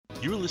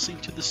You are listening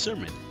to the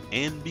sermon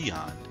And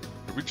Beyond,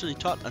 originally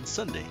taught on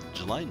Sunday,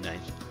 July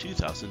 9th,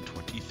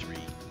 2023,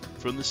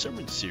 from the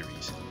sermon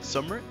series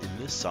Summer in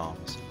the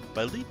Psalms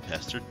by lead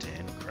pastor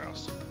Dan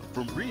Krause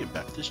from Berean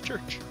Baptist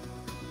Church.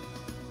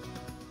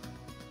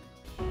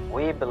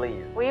 We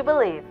believe. We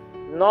believe.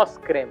 Nós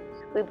cremos.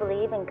 We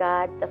believe in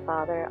God the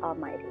Father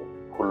Almighty.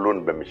 ሁሉን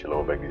በሚችለው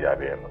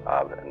በእግዚአብሔር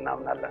አብ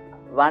እናምናለን።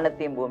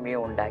 வானத்தையும்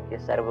பூமியும் உண்டாக்கிய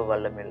சர்வ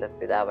வல்லமையுள்ள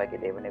பிதாவாகிய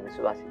தேவனை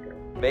விசுவாசிக்கிறோம்.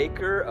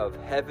 Maker of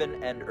heaven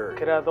and earth.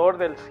 Creador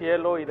del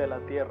cielo y de la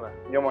tierra.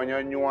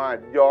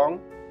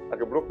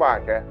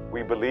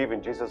 We believe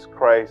in Jesus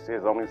Christ,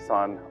 His only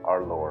Son,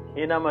 our Lord.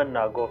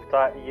 Inamanna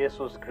gofta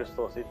Jesus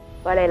Christos.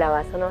 我ら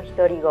はその一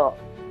人子、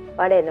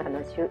我ら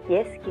の主イ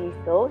エス・キリ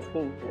ストを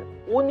信ずる。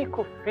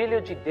Único Filho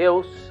de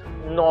Deus,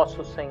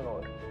 nosso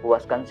Senhor. Who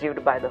was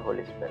conceived by the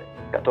Holy Spirit.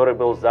 Который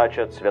был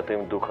зачат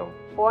Святым Духом.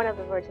 Born of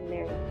the Virgin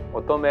Mary.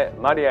 Отоме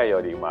Мария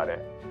йо маре.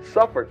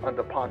 Suffered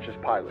under Pontius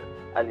Pilate.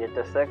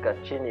 Aliteseka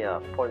chinia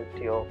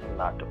Pontio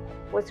Pilato.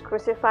 Was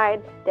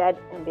crucified, dead,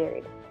 and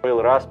buried.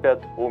 Был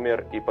распят,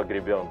 умер и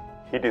погребен.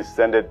 He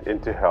descended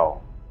into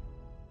hell.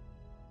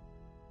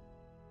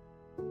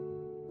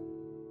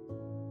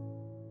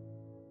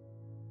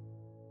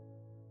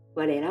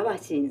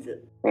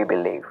 We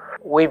believe.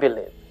 We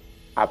believe.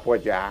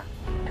 Apoiar.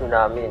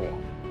 Tunamini.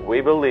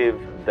 We believe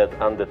that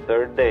on the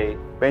third day,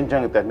 of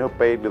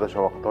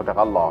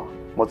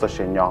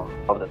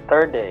the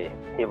third day,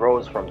 He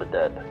rose from the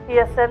dead. He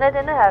ascended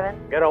into heaven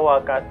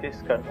Garawakatis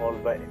kan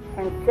olbay.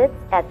 and sits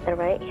at the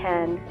right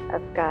hand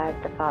of God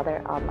the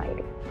Father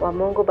Almighty. Wa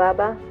Mungu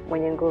Baba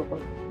mwenye nguvu.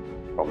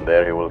 From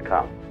there He will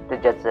come. To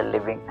judge the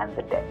living and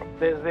the dead.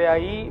 Desde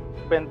ahí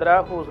vendrá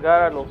a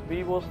juzgar a los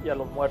vivos y a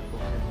los muertos.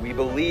 We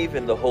believe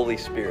in the Holy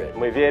Spirit.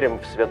 Мы верим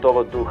в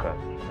Святого Духа.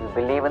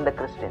 We believe in the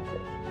Christian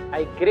faith.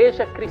 A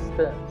igreja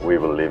cristã. We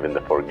believe in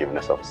the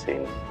forgiveness of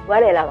sins. 我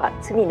らは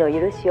罪の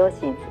許しを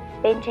信ず。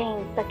天正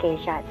さけ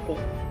しゃって。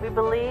We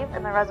believe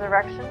in the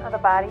resurrection of the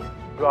body.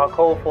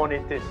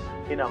 Duakofonitis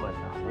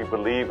inamanna. We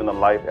believe in the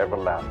life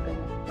everlasting.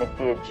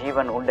 நித்திய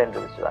ஜீவன் உண்டென்று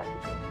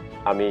விசுவாசிக்கிறோம்.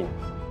 Amen.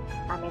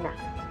 Amina.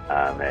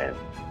 Amen.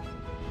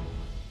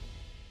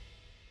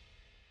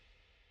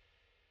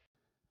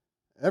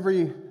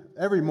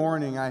 Every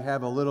morning I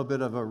have a little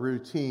bit of a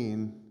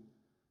routine.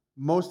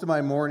 Most of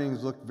my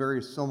mornings look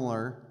very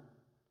similar,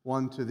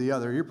 one to the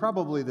other. You're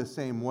probably the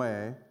same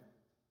way.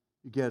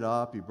 You get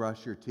up, you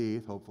brush your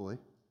teeth, hopefully,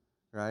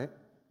 right?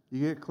 You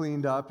get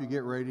cleaned up, you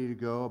get ready to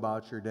go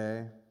about your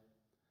day.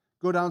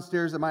 Go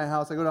downstairs at my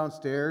house. I go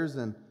downstairs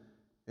and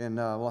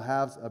we'll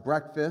have a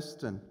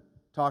breakfast and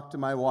talk to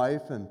my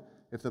wife, and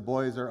if the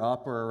boys are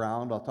up or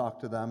around, I'll talk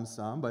to them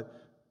some. But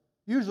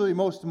usually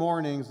most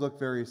mornings look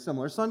very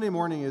similar. Sunday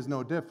morning is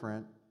no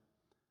different.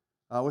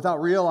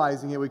 Without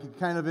realizing it, we get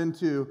kind of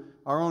into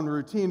our own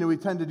routine, and we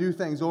tend to do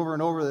things over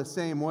and over the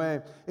same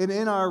way. And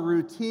in our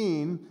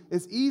routine,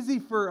 it's easy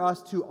for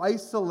us to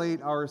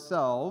isolate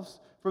ourselves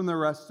from the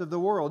rest of the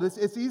world.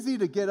 It's easy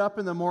to get up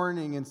in the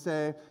morning and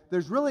say,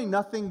 there's really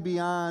nothing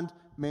beyond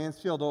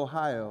Mansfield,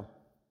 Ohio.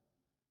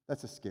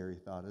 That's a scary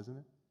thought, isn't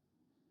it?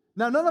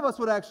 Now, none of us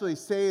would actually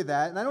say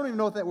that, and I don't even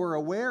know that we're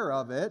aware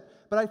of it,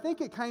 but I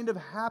think it kind of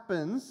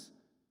happens.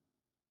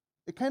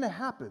 It kind of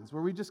happens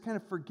where we just kind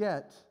of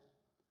forget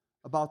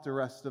about the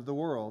rest of the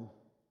world.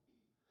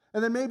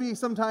 And then maybe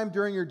sometime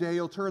during your day,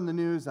 you'll turn the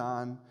news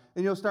on,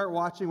 and you'll start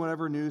watching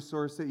whatever news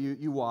source that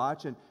you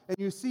watch, and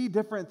you see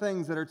different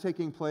things that are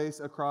taking place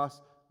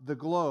across the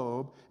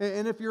globe.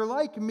 And if you're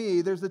like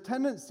me, there's a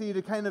tendency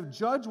to kind of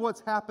judge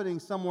what's happening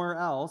somewhere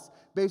else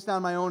based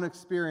on my own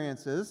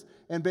experiences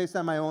and based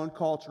on my own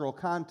cultural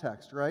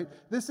context, right?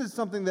 This is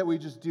something that we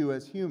just do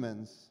as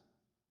humans.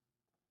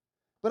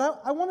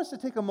 But I want us to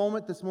take a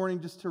moment this morning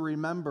just to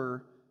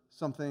remember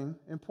something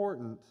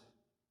important.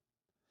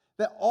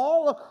 That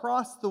all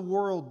across the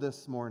world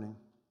this morning,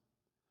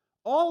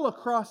 all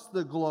across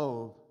the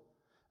globe,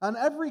 on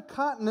every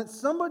continent,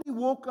 somebody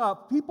woke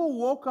up, people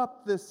woke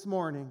up this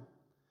morning.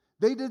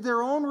 They did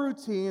their own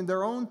routine,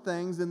 their own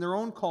things, in their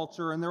own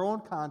culture, in their own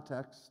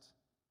context,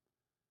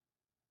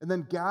 and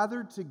then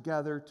gathered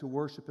together to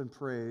worship and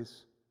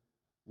praise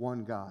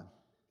one God.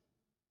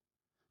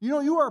 You know,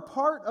 you are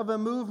part of a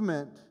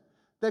movement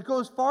that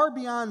goes far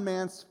beyond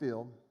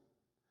Mansfield.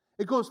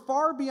 It goes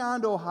far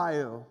beyond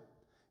Ohio.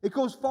 It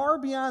goes far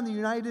beyond the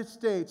United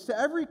States, to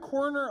every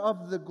corner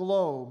of the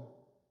globe.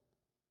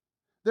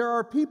 There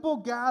are people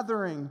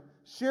gathering,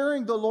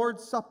 sharing the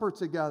Lord's Supper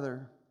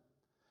together,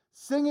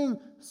 singing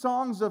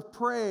songs of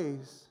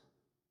praise,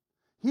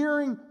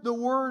 hearing the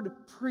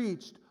word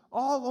preached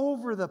all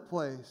over the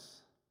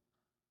place.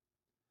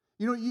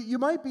 You know, you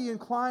might be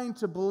inclined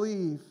to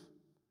believe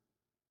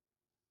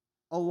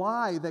a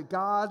lie that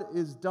God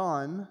is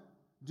done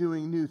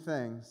doing new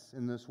things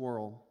in this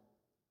world.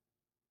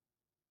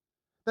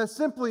 That's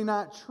simply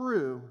not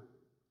true.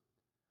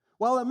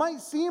 While it might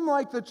seem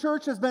like the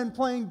church has been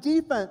playing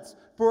defense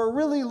for a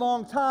really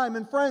long time,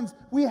 and friends,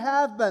 we've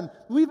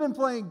been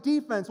playing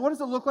defense. What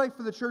does it look like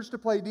for the church to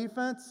play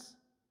defense?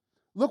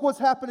 Look what's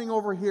happening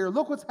over here.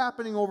 Look what's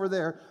happening over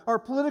there. Our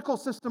political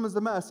system is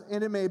a mess,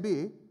 and it may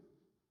be.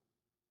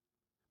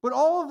 But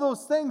all of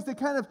those things,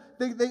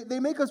 they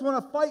make us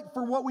want to fight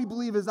for what we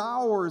believe is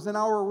ours and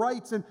our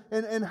rights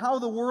and how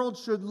the world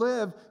should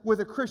live with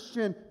a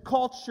Christian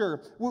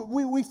culture.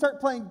 We start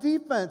playing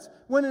defense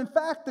when in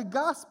fact the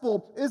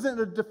gospel isn't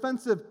a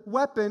defensive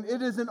weapon,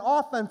 it is an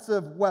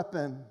offensive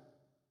weapon.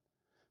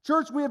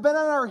 Church, we have been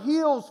on our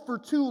heels for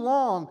too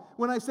long.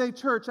 When I say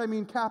church, I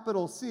mean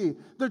capital C.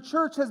 The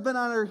church has been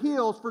on our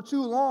heels for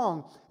too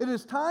long. It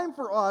is time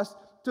for us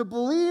to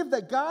believe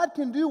that God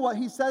can do what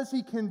He says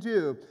He can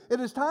do. It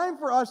is time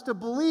for us to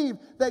believe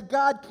that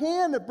God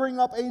can bring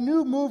up a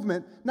new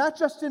movement, not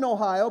just in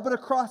Ohio, but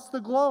across the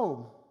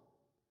globe.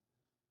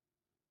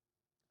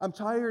 I'm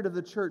tired of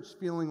the church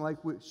feeling like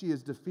she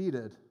is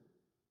defeated.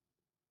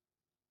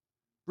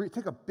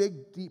 Take a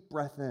big, deep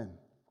breath in.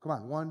 Come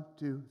on, 1,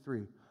 2,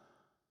 3.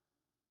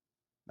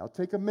 Now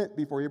take a mint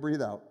before you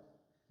breathe out,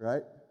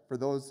 right? For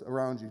those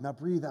around you. Now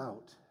breathe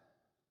out.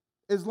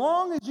 As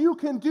long as you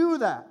can do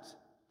that,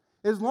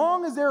 as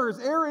long as there is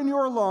air in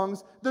your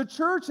lungs, the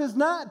church is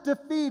not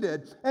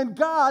defeated and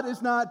God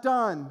is not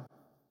done.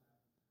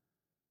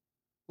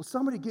 Will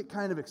somebody get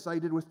kind of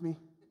excited with me?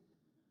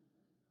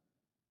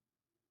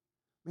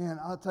 Man,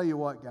 I'll tell you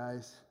what,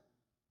 guys.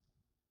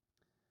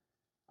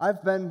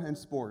 I've been in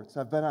sports.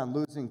 I've been on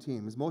losing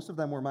teams. Most of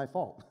them were my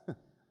fault.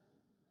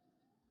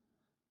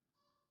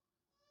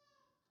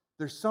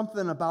 There's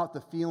something about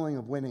the feeling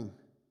of winning.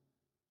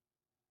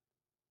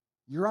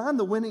 You're on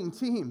the winning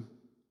team.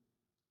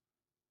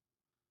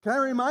 Can I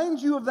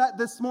remind you of that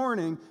this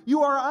morning?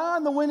 You are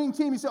on the winning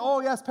team. You say, oh,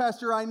 yes,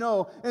 Pastor, I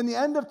know. In the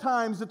end of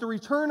times, at the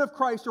return of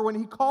Christ, or when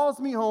He calls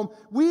me home,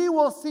 we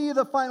will see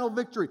the final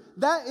victory.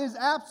 That is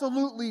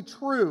absolutely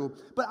true.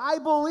 But I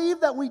believe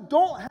that we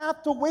don't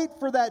have to wait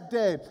for that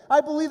day. I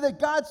believe that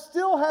God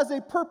still has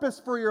a purpose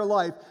for your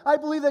life. I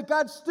believe that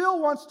God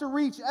still wants to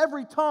reach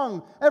every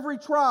tongue, every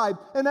tribe,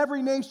 and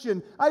every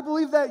nation. I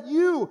believe that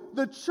you,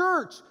 the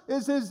church,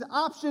 is His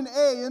option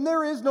A, and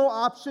there is no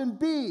option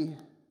B.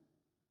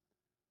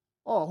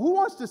 Oh, who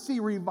wants to see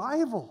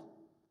revival?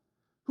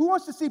 Who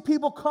wants to see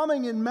people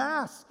coming in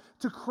mass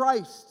to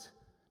Christ?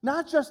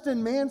 Not just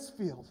in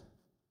Mansfield,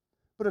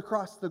 but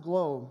across the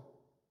globe.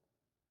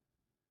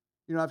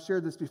 You know, I've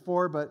shared this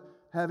before, but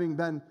having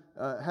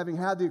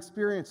had the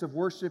experience of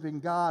worshiping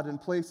God in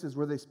places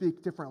where they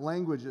speak different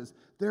languages,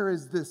 there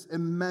is this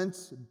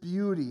immense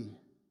beauty.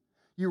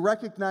 You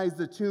recognize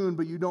the tune,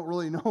 but you don't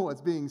really know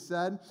what's being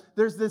said.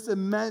 There's this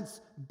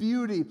immense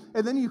beauty.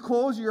 And then you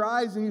close your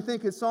eyes and you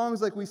think of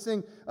songs like we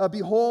sing,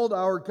 Behold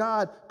Our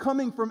God,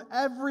 coming from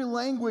every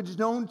language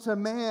known to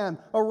man,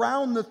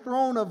 around the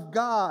throne of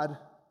God.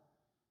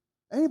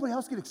 Anybody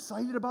else get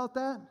excited about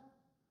that?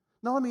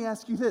 Now let me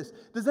ask you this.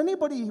 Does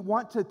anybody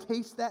want to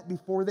taste that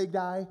before they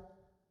die?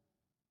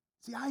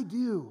 See, I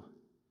do.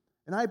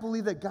 And I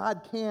believe that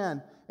God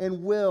can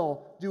and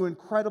will do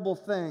incredible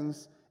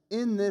things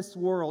in this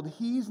world.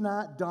 He's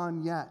not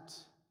done yet.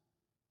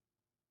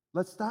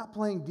 Let's stop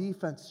playing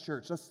defense,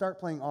 church. Let's start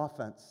playing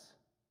offense.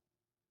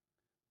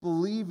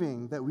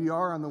 Believing that we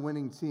are on the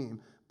winning team.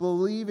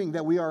 Believing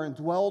that we are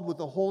indwelled with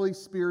the Holy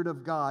Spirit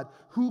of God,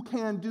 who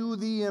can do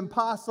the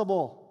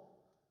impossible.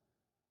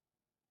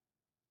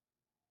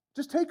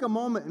 Just take a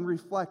moment and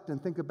reflect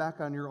and think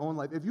back on your own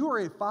life. If you are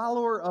a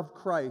follower of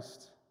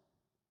Christ,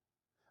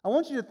 I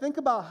want you to think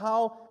about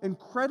how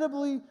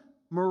incredibly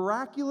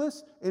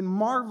miraculous and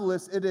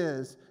marvelous it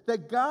is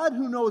that God,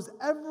 who knows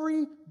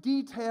every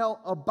detail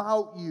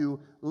about you,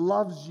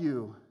 loves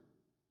you.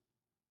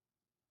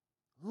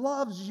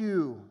 Loves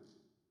you.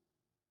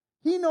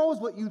 He knows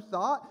what you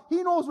thought.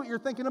 He knows what you're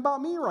thinking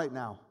about me right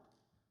now.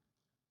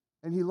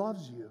 And He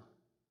loves you.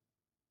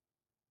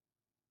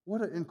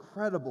 What an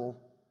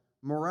incredible,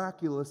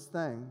 miraculous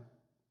thing.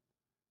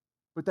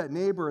 But that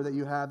neighbor that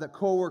you have, that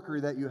coworker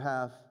that you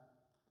have,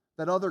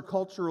 that other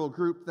cultural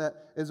group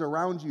that is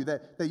around you,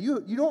 that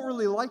you don't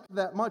really like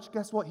that much,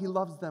 guess what? He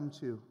loves them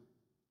too.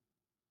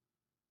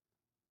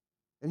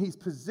 And He's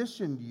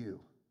positioned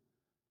you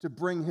to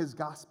bring His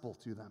gospel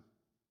to them.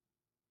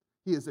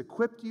 He has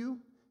equipped you,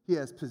 He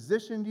has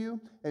positioned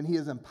you, and He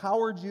has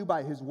empowered you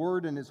by His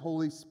Word and His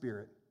Holy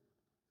Spirit.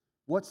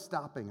 What's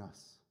stopping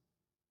us?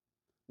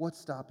 What's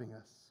stopping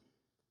us?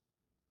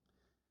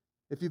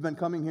 If you've been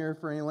coming here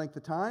for any length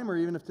of time, or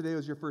even if today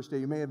was your first day,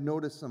 you may have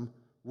noticed some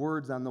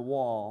words on the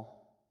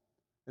wall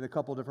in a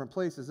couple different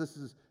places. This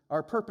is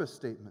our purpose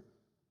statement.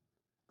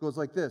 It goes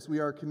like this: we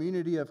are a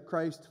community of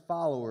Christ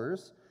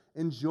followers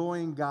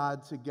enjoying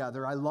God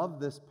together. I love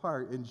this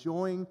part,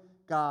 enjoying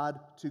God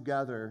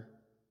together.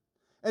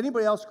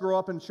 Anybody else grow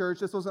up in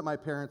church? This wasn't my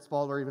parents'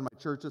 fault or even my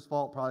church's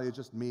fault, probably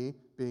just me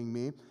being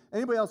me.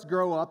 Anybody else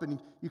grow up and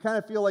you kind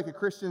of feel like a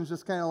Christian's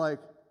just kind of like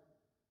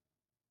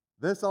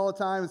this all the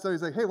time, and so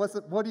he's like, hey, what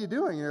are you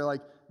doing? And you're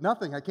like,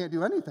 nothing, I can't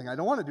do anything, I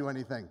don't want to do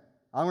anything.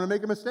 I'm going to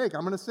make a mistake.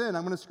 I'm going to sin.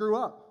 I'm going to screw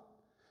up.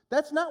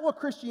 That's not what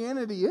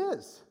Christianity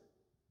is.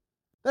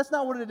 That's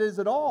not what it is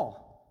at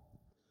all.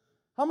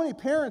 How many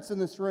parents in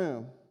this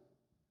room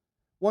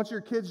want your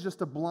kids just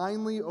to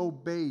blindly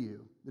obey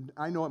you?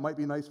 I know it might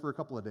be nice for a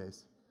couple of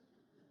days.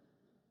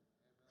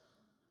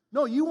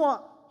 No, you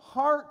want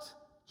heart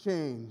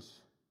change.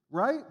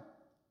 right?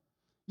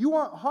 You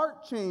want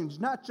heart change,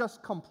 not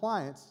just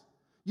compliance.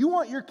 You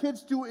want your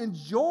kids to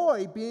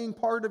enjoy being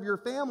part of your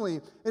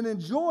family and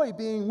enjoy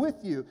being with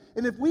you.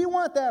 And if we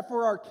want that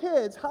for our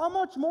kids, how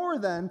much more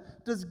then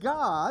does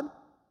God,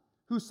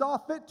 who saw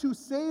fit to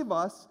save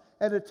us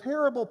at a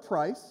terrible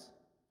price,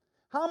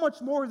 how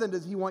much more then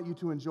does he want you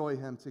to enjoy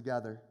him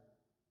together?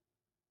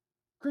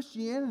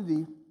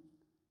 Christianity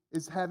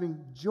is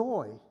having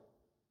joy.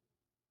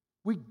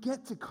 We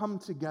get to come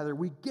together.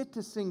 We get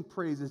to sing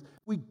praises.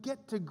 We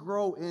get to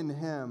grow in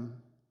him.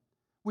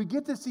 We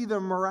get to see the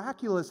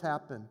miraculous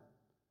happen.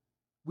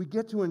 We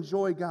get to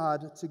enjoy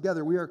God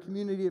together. We are a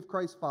community of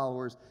Christ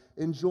followers,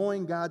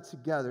 enjoying God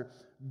together,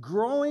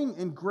 growing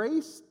in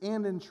grace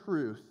and in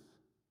truth.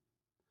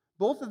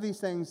 Both of these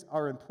things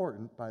are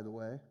important, by the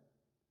way.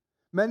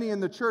 Many in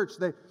the church,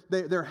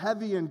 they're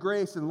heavy in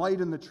grace and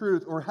light in the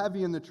truth, or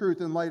heavy in the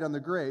truth and light on the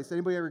grace.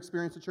 Anybody ever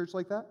experienced a church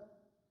like that?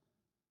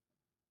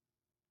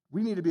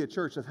 We need to be a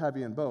church of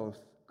heavy in both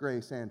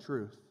grace and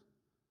truth.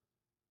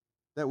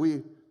 That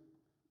we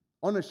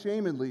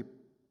unashamedly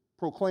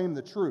proclaim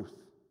the truth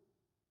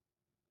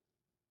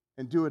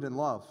and do it in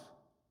love.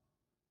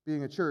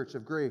 Being a church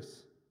of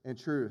grace and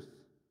truth.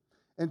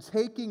 And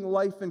taking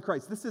life in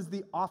Christ. This is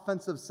the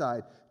offensive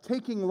side.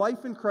 Taking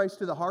life in Christ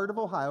to the heart of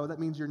Ohio. That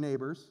means your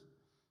neighbors,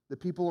 the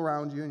people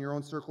around you in your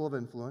own circle of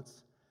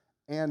influence,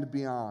 and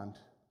beyond.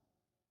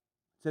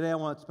 Today I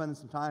want to spend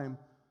some time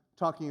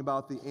talking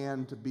about the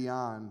and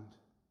beyond.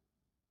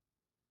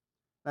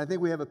 And I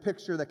think we have a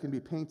picture that can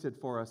be painted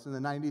for us in the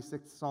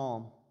 96th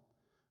Psalm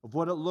of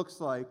what it looks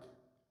like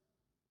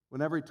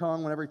when every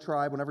tongue, when every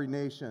tribe, when every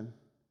nation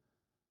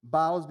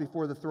bows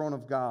before the throne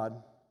of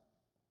God,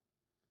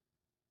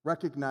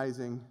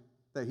 recognizing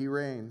that he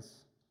reigns.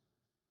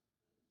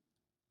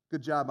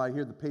 Good job. I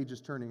hear the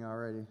pages turning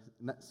already.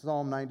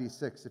 Psalm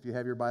 96, if you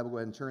have your Bible, go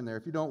ahead and turn there.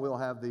 If you don't, we'll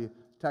have the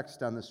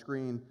text on the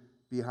screen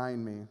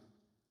behind me.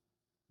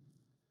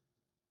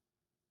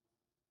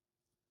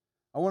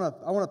 I want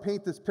to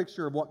paint this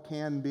picture of what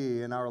can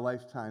be in our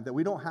lifetime, that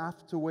we don't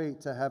have to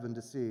wait to heaven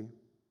to see.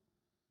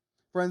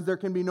 Friends, there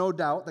can be no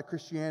doubt that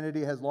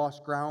Christianity has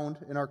lost ground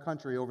in our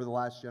country over the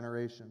last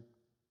generation.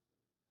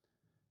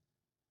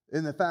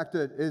 In the fact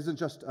that it isn't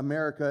just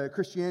America,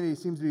 Christianity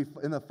seems to be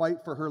in the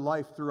fight for her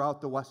life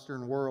throughout the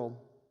Western world.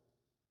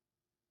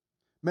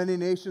 Many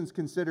nations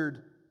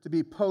considered to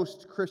be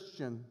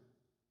post-Christian.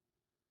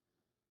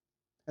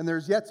 And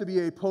there's yet to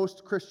be a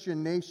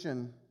post-Christian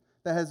nation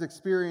that has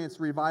experienced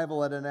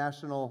revival at a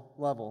national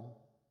level.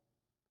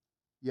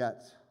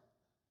 Yet.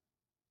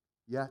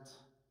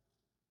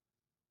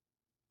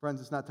 Friends,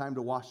 it's not time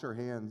to wash our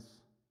hands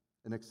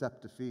and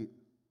accept defeat.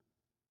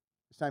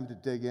 It's time to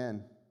dig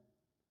in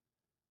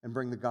and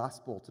bring the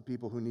gospel to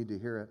people who need to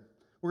hear it.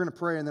 We're going to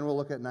pray, and then we'll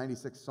look at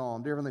 96th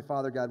Psalm. Dear Heavenly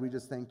Father, God, we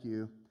just thank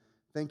you.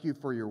 Thank you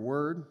for your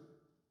word.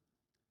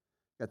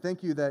 God,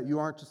 thank you that you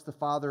aren't just the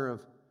Father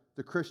of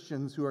the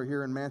Christians who are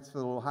here in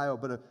Mansfield, Ohio,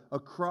 but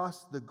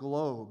across the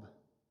globe.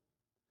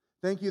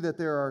 Thank you that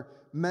there are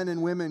men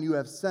and women you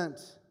have sent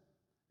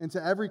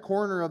into every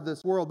corner of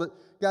this world. But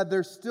God,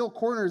 there's still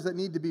corners that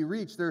need to be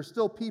reached. There are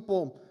still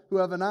people who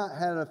have not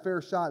had a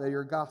fair shot at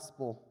your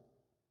gospel.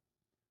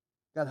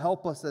 God,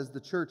 help us as the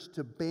church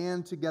to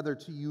band together,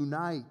 to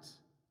unite,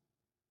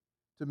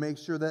 to make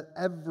sure that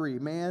every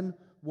man,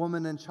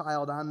 woman, and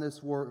child on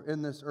this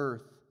in this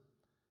earth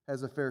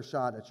has a fair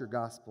shot at your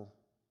gospel.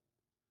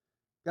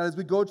 God, as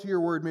we go to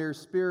your word, may your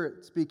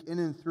Spirit speak in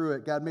and through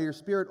it. God, may your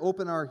Spirit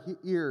open our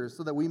ears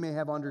so that we may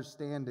have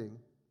understanding.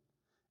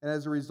 And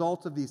as a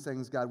result of these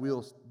things, God,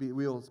 we'll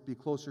be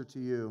closer to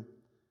you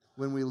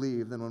when we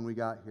leave than when we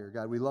got here.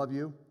 God, we love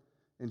you.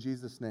 In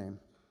Jesus' name,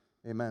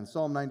 amen.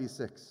 Psalm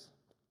 96.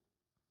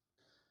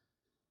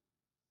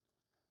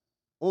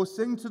 Oh,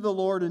 sing to the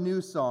Lord a new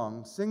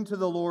song. Sing to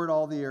the Lord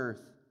all the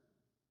earth.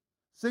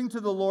 Sing to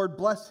the Lord,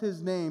 bless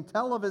his name.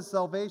 Tell of his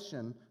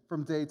salvation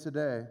from day to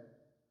day.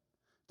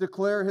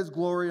 Declare his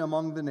glory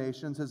among the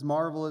nations, his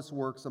marvelous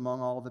works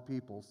among all the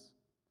peoples.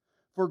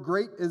 For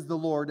great is the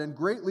Lord, and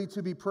greatly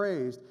to be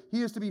praised.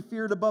 He is to be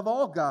feared above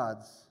all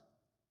gods.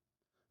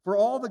 For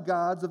all the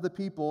gods of the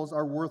peoples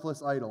are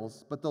worthless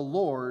idols, but the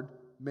Lord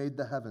made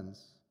the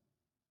heavens.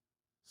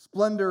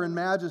 Splendor and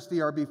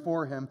majesty are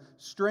before him.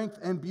 Strength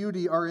and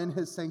beauty are in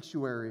his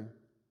sanctuary.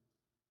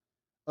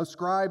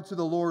 Ascribe to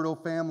the Lord, O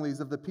families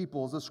of the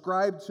peoples.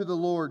 Ascribe to the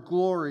Lord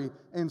glory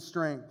and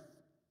strength.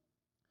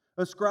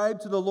 Ascribe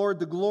to the Lord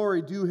the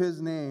glory due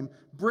his name.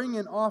 Bring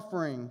an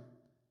offering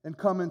and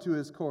come into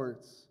his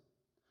courts.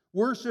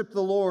 Worship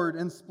the Lord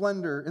in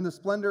the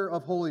splendor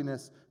of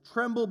holiness.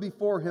 Tremble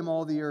before him,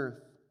 all the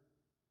earth.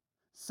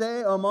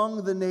 Say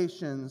among the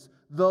nations,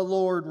 the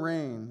Lord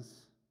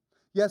reigns.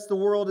 Yes, the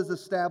world is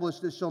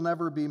established, it shall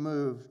never be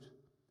moved.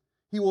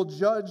 He will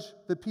judge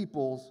the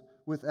peoples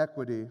with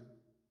equity.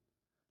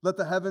 Let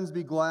the heavens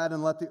be glad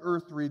and let the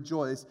earth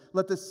rejoice.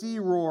 Let the sea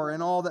roar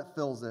and all that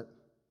fills it.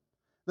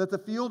 Let the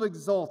field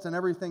exult and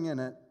everything in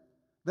it.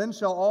 Then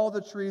shall all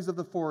the trees of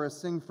the forest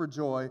sing for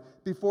joy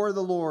before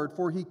the Lord,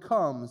 for he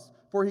comes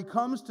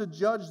to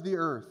judge the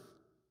earth.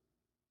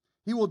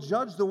 He will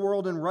judge the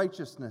world in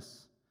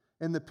righteousness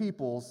and the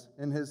peoples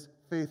in his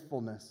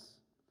faithfulness.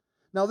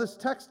 Now, this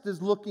text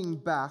is looking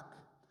back,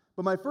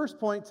 but my first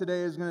point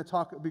today is going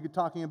to be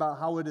talking about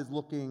how it is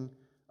looking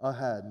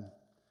ahead.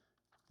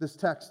 This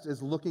text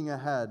is looking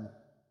ahead.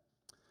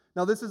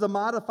 Now, this is a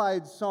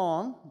modified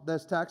song,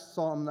 this text,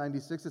 Psalm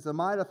 96. It's a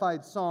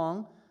modified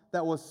song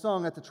that was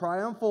sung at the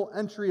triumphal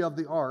entry of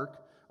the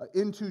ark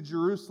into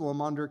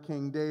Jerusalem under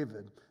King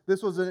David.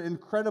 This was an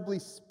incredibly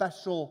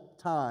special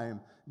time.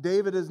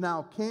 David is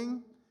now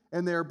king,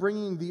 and they're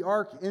bringing the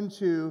ark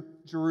into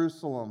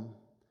Jerusalem.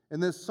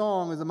 And this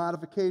song is a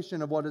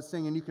modification of what is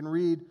sung, and you can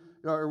read,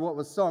 or what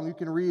was sung, you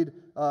can read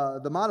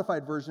the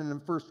modified version in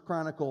 1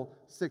 Chronicle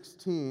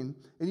 16,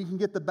 and you can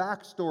get the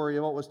backstory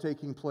of what was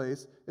taking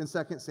place in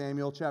 2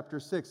 Samuel chapter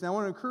 6. Now, I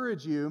want to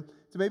encourage you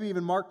to maybe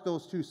even mark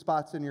those two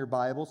spots in your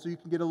Bible so you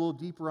can get a little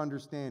deeper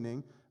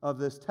understanding of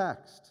this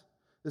text.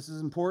 This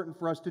is important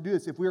for us to do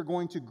this. If we are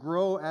going to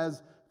grow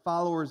as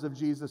followers of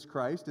Jesus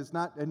Christ, it's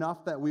not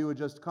enough that we would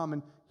just come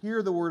and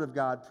hear the Word of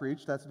God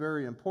preached. That's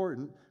very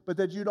important. But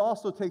that you'd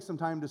also take some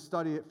time to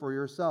study it for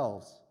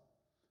yourselves.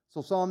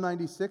 So Psalm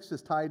 96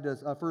 is tied to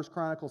 1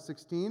 Chronicles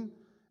 16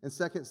 and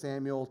 2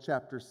 Samuel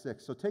chapter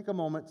 6. So take a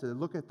moment to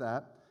look at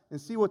that and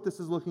see what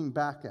this is looking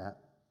back at.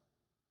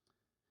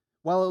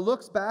 While it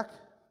looks back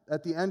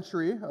at the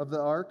entry of the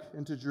ark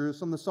into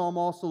Jerusalem, the psalm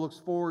also looks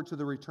forward to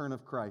the return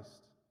of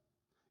Christ.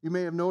 You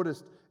may have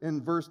noticed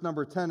in verse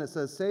number 10, it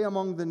says, "Say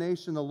among the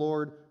nation the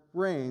Lord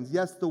reigns.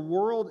 Yes, the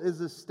world is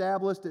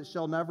established, it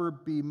shall never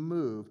be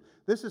moved."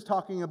 This is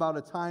talking about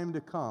a time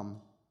to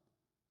come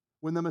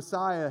when the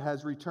Messiah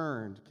has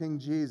returned, King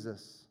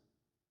Jesus.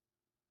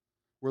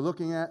 We're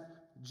looking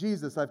at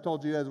Jesus. I've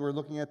told you as we're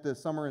looking at the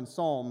summer in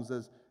Psalms,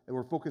 as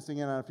we're focusing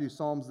in on a few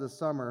Psalms this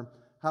summer,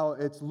 how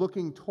it's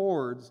looking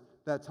towards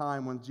that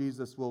time when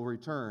Jesus will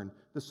return.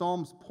 The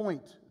Psalms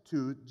point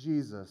to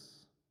Jesus.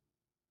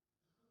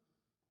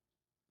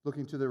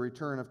 Looking to the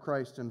return of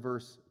Christ in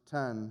verse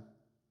 10.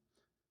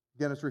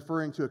 Again, it's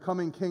referring to a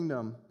coming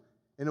kingdom,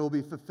 and it will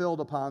be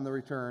fulfilled upon the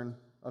return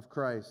of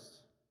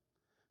Christ.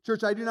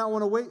 Church, I do not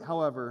want to wait,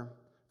 however,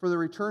 for the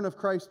return of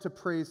Christ to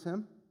praise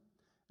him,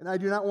 and I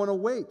do not want to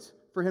wait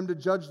for him to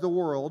judge the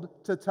world,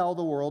 to tell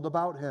the world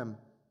about him.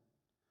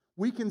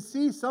 We can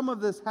see some of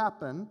this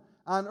happen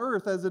on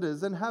earth as it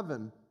is in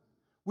heaven.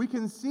 We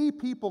can see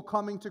people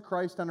coming to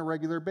Christ on a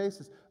regular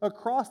basis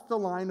across the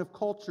line of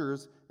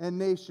cultures and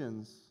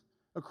nations.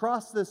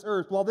 Across this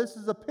earth, while this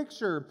is a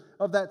picture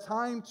of that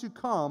time to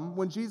come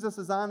when Jesus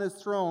is on his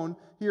throne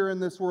here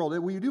in this world.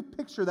 We do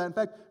picture that. In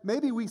fact,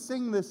 maybe we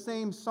sing this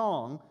same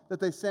song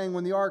that they sang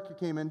when the ark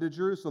came into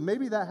Jerusalem.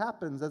 Maybe that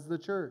happens as the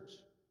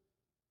church.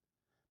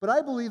 But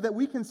I believe that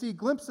we can see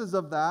glimpses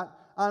of that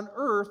on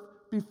earth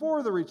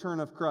before the return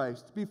of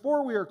Christ,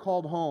 before we are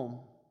called home.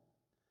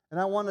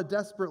 And I want to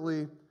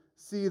desperately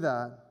see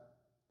that.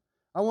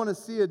 I want to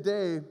see a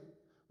day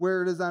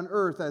where it is on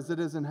earth as it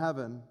is in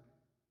heaven.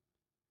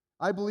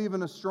 I believe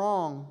in a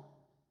strong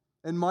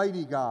and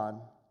mighty God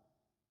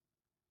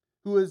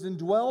who has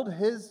indwelled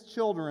his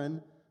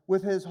children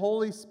with his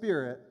Holy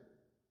Spirit.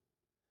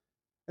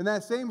 And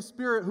that same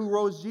Spirit who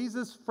rose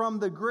Jesus from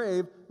the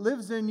grave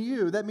lives in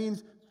you. That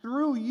means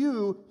through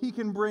you, he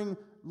can bring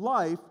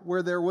life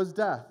where there was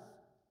death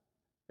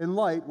and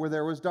light where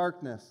there was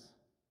darkness.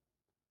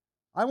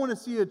 I want to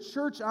see a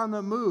church on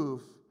the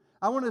move.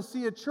 I want to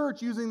see a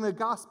church using the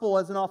gospel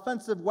as an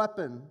offensive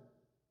weapon.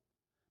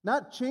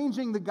 Not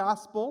changing the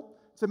gospel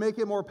to make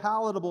it more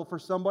palatable for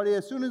somebody.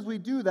 As soon as we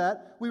do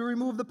that, we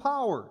remove the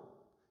power.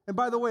 And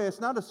by the way,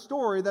 it's not a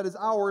story that is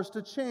ours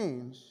to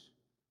change.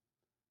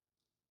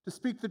 To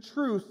speak the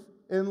truth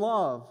in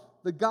love,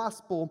 the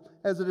gospel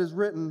as it is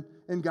written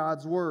in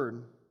God's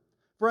word.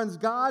 Friends,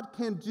 God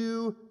can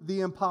do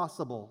the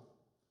impossible.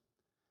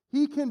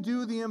 He can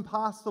do the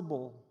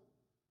impossible.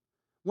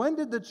 When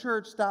did the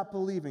church stop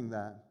believing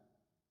that?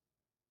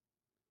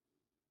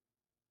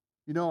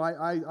 You know,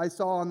 I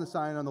saw on the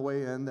sign on the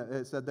way in that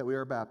it said that we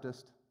are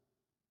Baptist.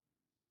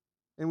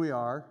 And we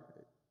are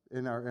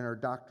in our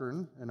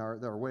doctrine, in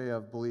our way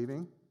of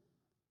believing.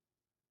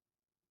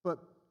 But,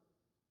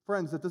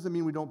 friends, that doesn't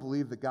mean we don't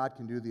believe that God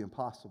can do the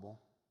impossible.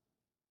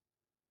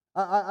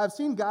 I've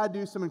seen God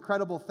do some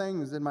incredible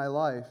things in my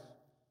life.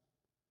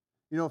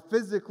 You know,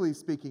 physically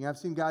speaking, I've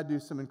seen God do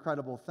some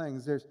incredible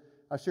things.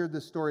 I've shared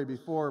this story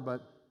before,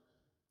 but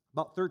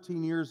about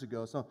 13 years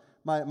ago, so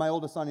my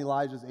oldest son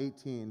Elijah is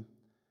 18.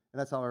 And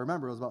that's how I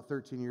remember. It was about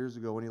 13 years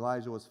ago when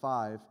Elijah was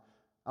 5.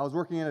 I was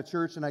working in a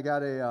church, and I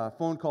got a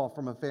phone call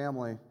from a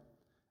family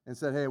and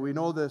said, "Hey, we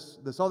know this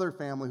other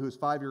family whose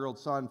 5-year-old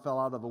son fell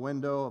out of a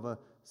window of a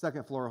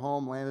second-floor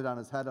home, landed on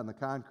his head on the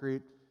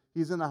concrete.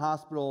 He's in the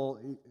hospital.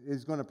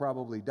 He's going to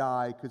probably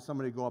die. Could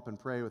somebody go up and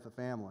pray with the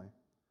family?"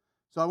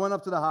 So I went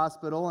up to the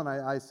hospital, and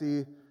I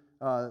see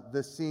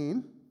this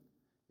scene.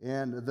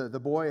 And the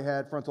boy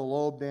had frontal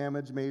lobe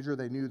damage, major.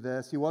 They knew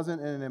this. He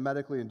wasn't in a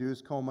medically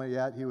induced coma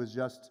yet. He was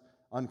just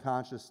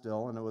unconscious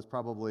still, and it was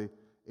probably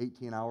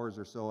 18 hours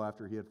or so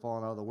after he had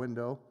fallen out of the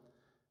window.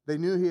 They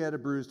knew he had a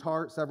bruised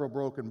heart, several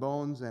broken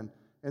bones, and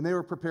they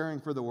were preparing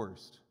for the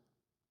worst.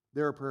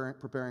 They were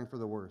preparing for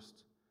the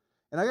worst.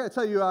 And I got to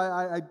tell you,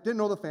 I didn't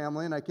know the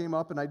family, and I came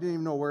up, and I didn't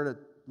even know where to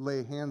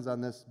lay hands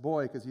on this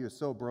boy because he was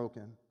so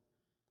broken.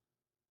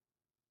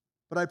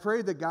 But I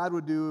prayed that God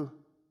would do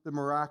the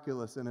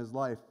miraculous in his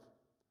life.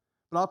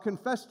 But I'll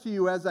confess to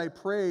you, as I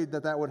prayed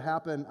that would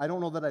happen, I don't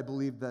know that I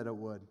believed that it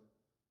would.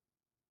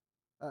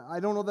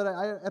 I don't know that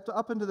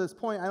up until this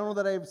point, I don't know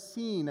that I've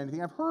seen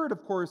anything. I've heard,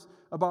 of course,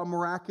 about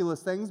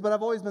miraculous things, but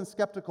I've always been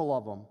skeptical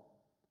of them.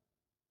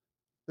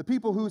 The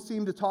people who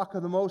seem to talk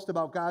the most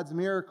about God's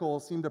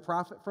miracles seem to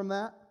profit from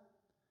that.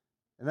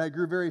 And I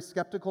grew very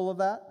skeptical of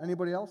that.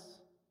 Anybody else?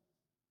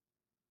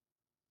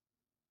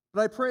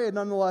 But I prayed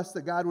nonetheless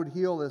that God would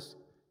heal this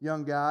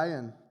young guy,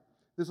 and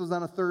this was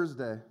on a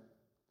Thursday.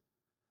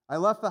 I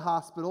left the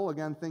hospital,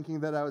 again, thinking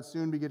that I would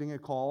soon be getting a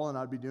call and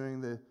I'd be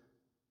doing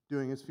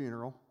his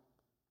funeral.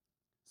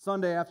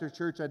 Sunday after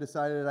church, I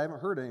decided I haven't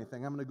heard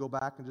anything. I'm going to go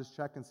back and just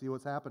check and see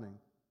what's happening.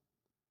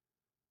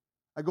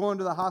 I go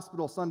into the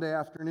hospital Sunday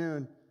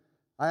afternoon.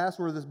 I asked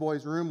where this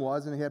boy's room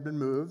was, and he had been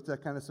moved.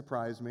 That kind of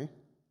surprised me.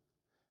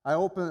 I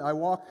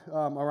walk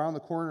around the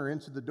corner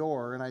into the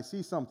door, and I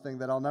see something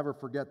that I'll never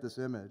forget this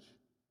image.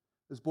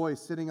 This boy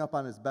is sitting up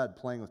on his bed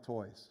playing with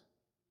toys.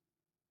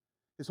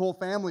 His whole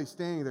family's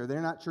standing there.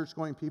 They're not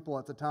church-going people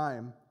at the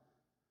time.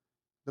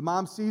 The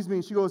mom sees me,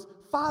 and she goes,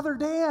 "Father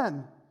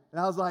Dan!"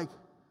 And I was like,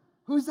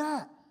 "Who's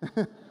that?"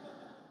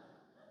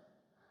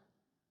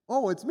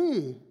 "Oh, it's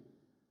me.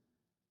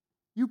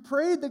 You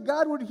prayed that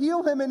God would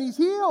heal him, and he's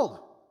healed."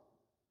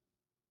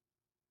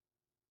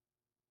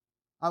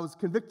 I was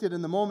convicted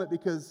in the moment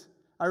because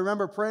I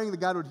remember praying that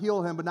God would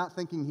heal him, but not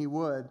thinking he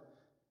would.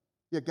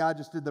 Yet God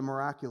just did the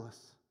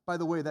miraculous. By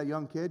the way, that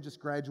young kid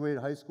just graduated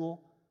high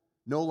school.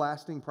 No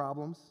lasting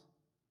problems.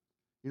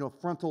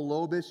 Frontal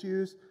lobe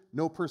issues,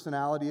 no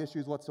personality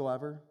issues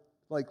whatsoever.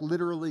 Like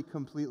literally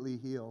completely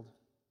healed.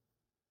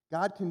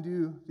 God can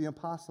do the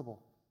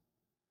impossible.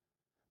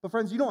 But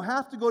friends, you don't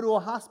have to go to a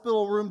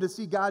hospital room to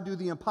see God do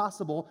the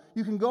impossible.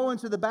 You can go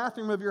into the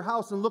bathroom of your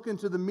house and look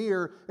into the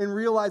mirror and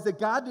realize that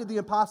God did the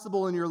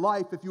impossible in your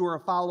life if you are a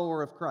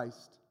follower of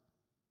Christ.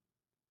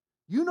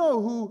 You know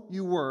who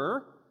you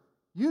were.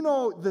 You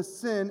know the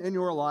sin in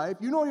your life.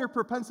 You know your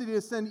propensity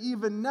to sin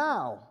even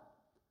now.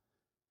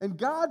 And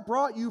God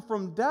brought you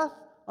from death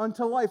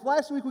unto life.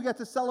 Last week we got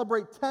to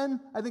celebrate 10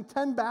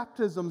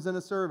 baptisms in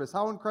a service.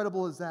 How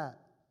incredible is that?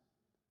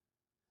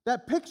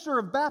 That picture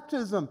of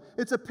baptism,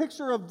 it's a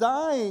picture of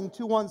dying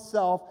to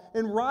oneself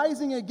and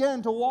rising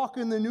again to walk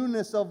in the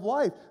newness of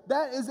life.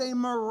 That is a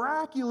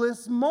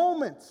miraculous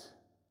moment.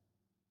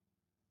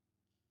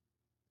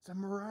 It's a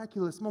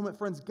miraculous moment.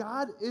 Friends,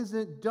 God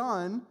isn't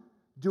done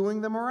doing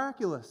the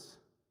miraculous.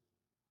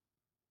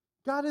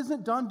 God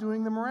isn't done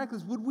doing the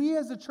miraculous. Would we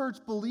as a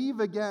church believe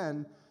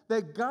again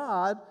that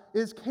God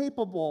is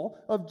capable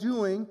of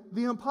doing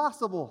the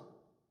impossible?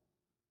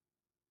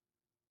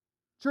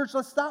 Church,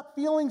 let's stop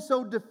feeling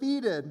so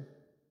defeated,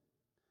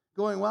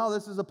 going, "Well,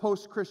 this is a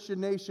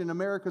post-Christian nation.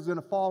 America's going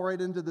to fall right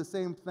into the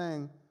same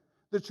thing.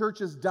 The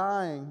church is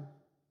dying."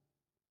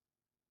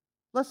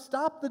 Let's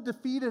stop the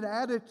defeated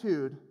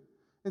attitude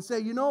and say,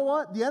 "You know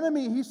what? The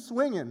enemy, he's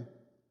swinging.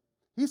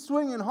 He's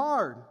swinging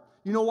hard.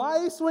 You know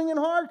why he's swinging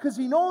hard? Because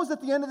he knows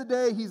at the end of the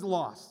day he's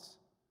lost."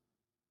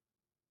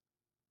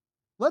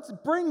 Let's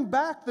bring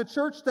back the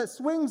church that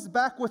swings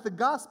back with the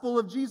gospel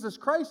of Jesus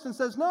Christ and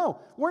says, "No,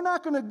 we're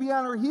not going to be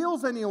on our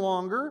heels any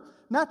longer,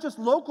 not just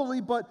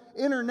locally, but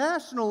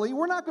internationally.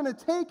 We're not going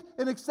to take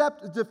and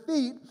accept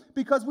defeat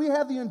because we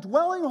have the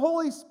indwelling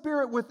Holy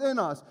Spirit within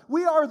us.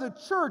 We are the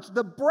church,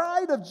 the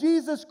bride of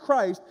Jesus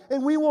Christ,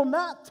 and we will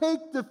not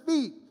take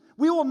defeat.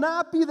 We will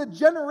not be the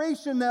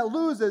generation that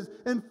loses.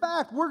 In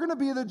fact, we're going to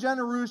be the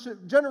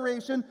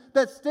generation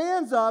that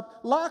stands up,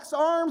 locks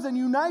arms, and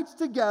unites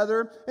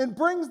together and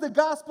brings the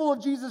gospel of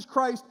Jesus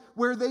Christ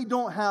where they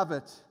don't have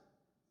it."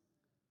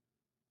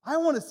 I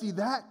want to see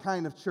that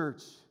kind of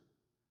church.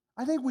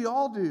 I think we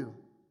all do.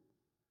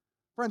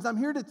 Friends, I'm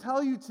here to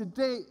tell you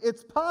today,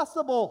 it's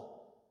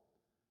possible.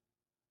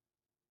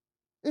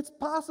 It's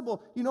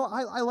possible.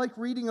 I like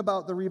reading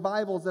about the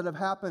revivals that have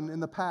happened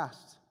in the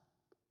past.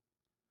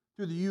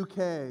 Through the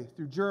UK,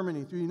 through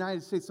Germany, through the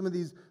United States, some of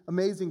these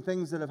amazing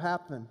things that have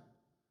happened.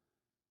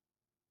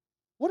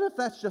 What if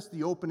that's just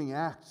the opening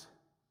act?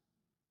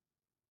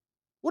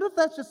 What if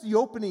that's just the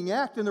opening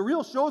act and the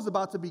real show's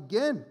about to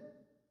begin?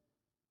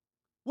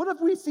 What if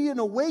we see an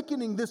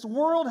awakening this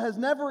world has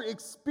never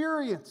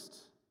experienced?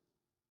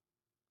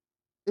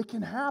 It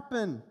can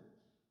happen.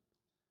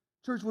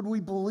 Church, would we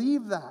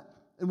believe that?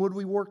 And would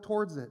we work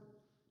towards it?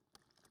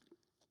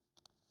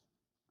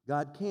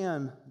 God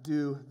can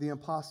do the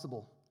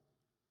impossible.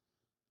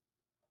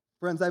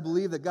 Friends, I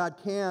believe that God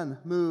can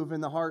move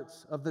in the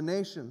hearts of the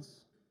nations.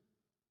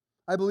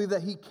 I believe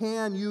that He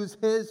can use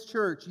His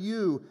church,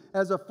 you,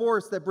 as a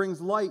force that brings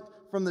light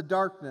from the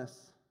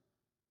darkness.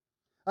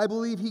 I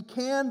believe He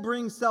can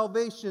bring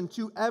salvation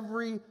to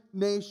every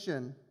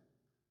nation.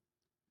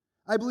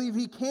 I believe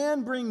He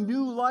can bring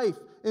new life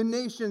in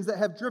nations that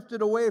have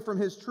drifted away from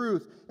His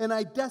truth, and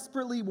I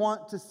desperately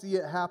want to see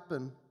it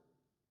happen.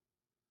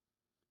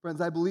 Friends,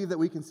 I believe that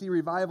we can see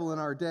revival in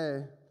our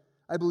day.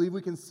 I believe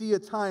we can see a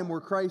time where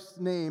Christ's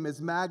name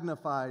is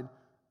magnified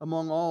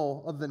among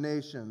all of the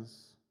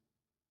nations.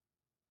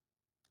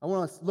 I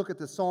want to look at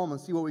this psalm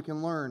and see what we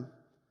can learn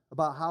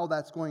about how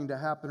that's going to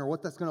happen or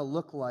what that's going to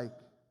look like,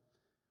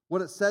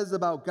 what it says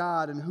about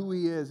God and who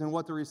He is and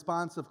what the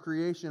response of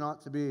creation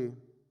ought to be.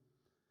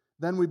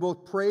 Then we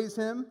both praise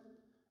Him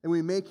and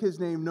we make His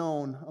name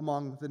known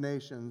among the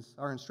nations.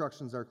 Our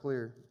instructions are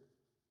clear.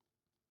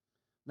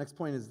 Next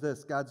point is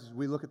this.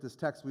 We look at this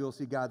text, we will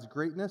see God's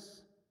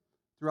greatness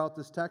throughout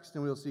this text,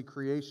 and we will see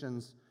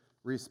creation's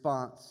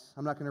response.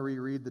 I'm not going to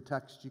reread the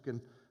text. You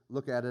can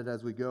look at it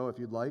as we go if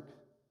you'd like.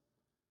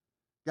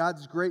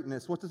 God's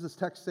greatness. What does this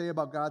text say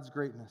about God's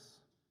greatness?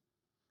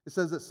 It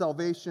says that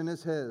salvation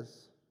is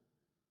His.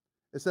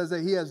 It says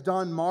that He has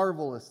done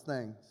marvelous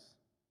things.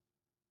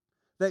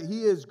 That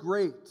He is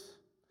great.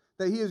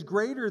 That He is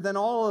greater than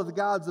all of the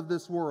gods of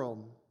this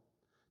world.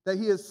 That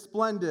He is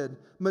splendid,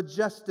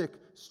 majestic,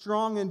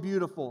 strong, and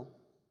beautiful.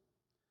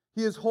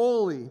 He is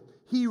holy.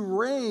 He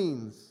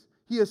reigns.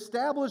 He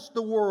established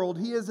the world.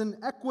 He is an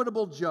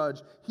equitable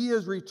judge. He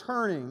is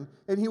returning,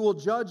 and He will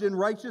judge in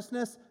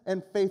righteousness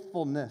and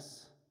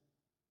faithfulness.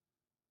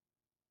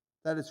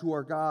 That is who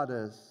our God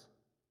is,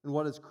 and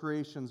what is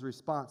creation's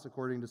response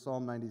according to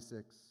Psalm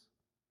 96.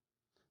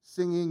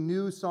 Singing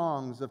new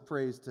songs of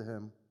praise to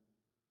Him,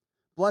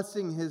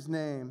 blessing His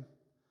name,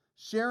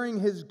 sharing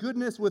His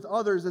goodness with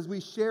others as we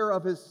share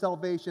of His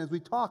salvation, as we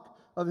talk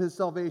of His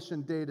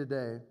salvation day to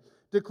day,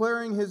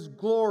 declaring His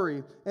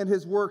glory and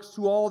His works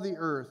to all the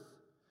earth,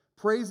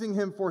 praising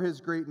Him for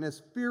His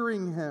greatness,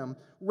 fearing Him,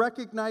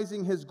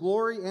 recognizing His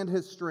glory and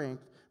His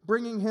strength,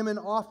 bringing Him an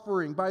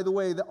offering. By the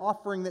way, the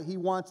offering that He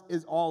wants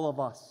is all of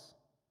us.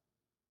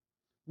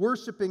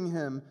 Worshiping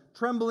Him,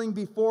 trembling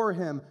before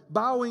Him,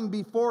 bowing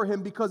before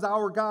Him because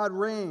our God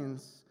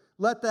reigns.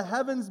 Let the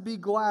heavens be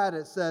glad,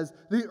 it says.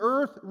 The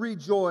earth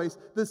rejoice,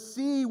 the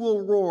sea will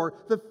roar,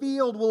 the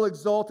field will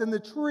exult, and the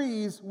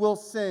trees will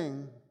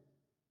sing.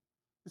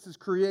 This is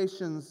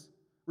creation's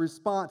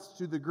response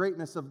to the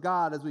greatness of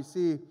God as we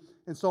see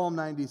in Psalm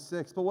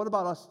 96. But what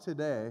about us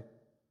today?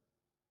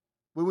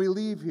 When we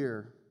leave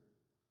here,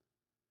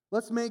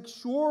 let's make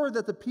sure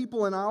that the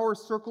people in our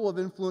circle of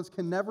influence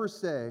can never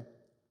say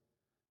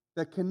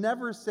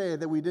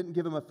that we didn't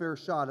give them a fair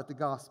shot at the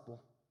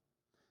gospel.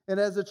 And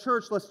as a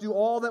church, let's do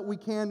all that we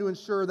can to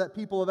ensure that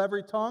people of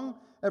every tongue,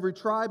 every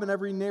tribe, and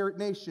every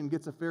nation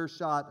gets a fair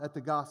shot at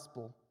the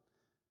gospel.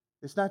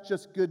 It's not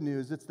just good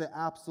news, it's the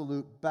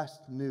absolute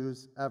best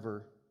news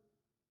ever.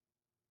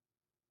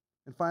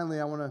 And finally,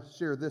 I want to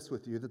share this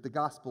with you, that the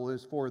gospel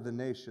is for the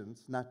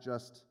nations, not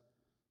just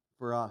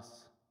for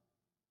us.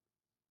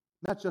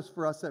 Not just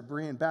for us at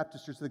Berean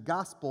Baptist Church. The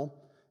gospel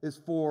is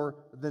for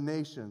the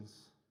nations.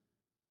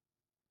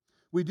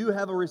 We do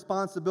have a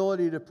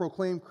responsibility to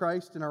proclaim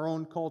Christ in our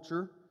own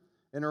culture,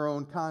 in our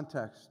own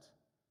context.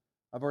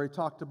 I've already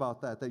talked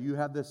about that you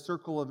have this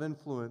circle of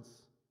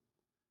influence,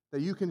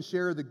 that you can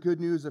share the good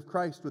news of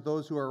Christ with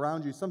those who are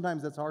around you.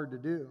 Sometimes that's hard to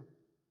do.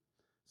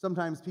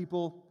 Sometimes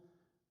people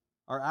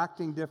are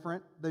acting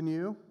different than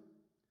you.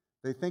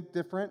 They think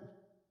different.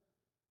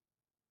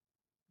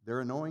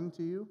 They're annoying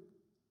to you,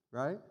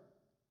 right?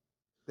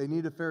 They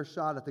need a fair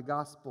shot at the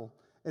gospel.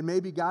 And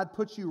maybe God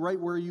puts you right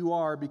where you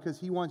are because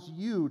He wants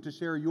you to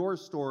share your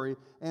story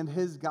and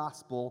His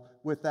gospel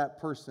with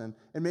that person.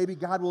 And maybe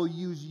God will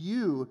use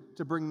you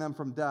to bring them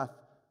from death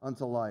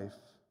unto life.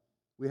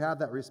 We have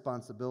that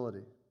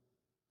responsibility.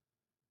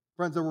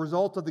 Friends, the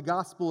result of the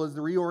gospel is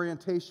the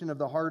reorientation of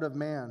the heart of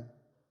man.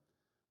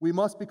 We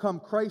must become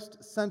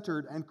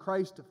Christ-centered and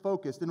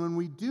Christ-focused. And when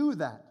we do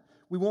that,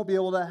 we won't be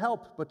able to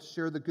help but to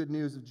share the good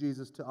news of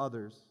Jesus to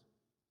others.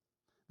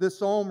 This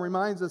psalm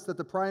reminds us that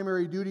the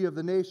primary duty of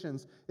the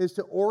nations is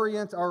to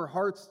orient our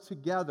hearts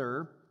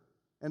together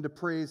and to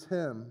praise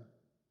Him.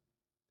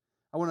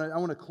 I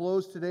want to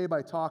close today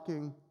by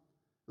talking,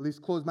 at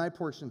least close my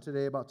portion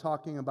today, about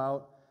talking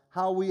about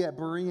how we at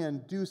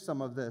Berean do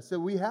some of this. So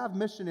we have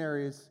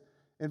missionaries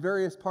in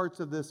various parts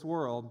of this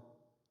world.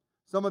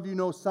 Some of you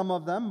know some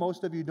of them.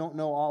 Most of you don't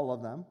know all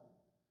of them.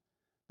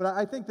 But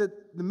I think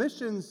that the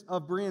missions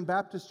of Berean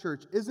Baptist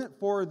Church isn't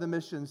for the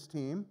missions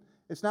team.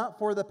 It's not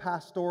for the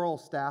pastoral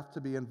staff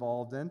to be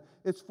involved in.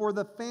 It's for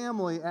the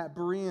family at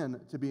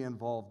Berean to be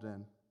involved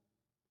in.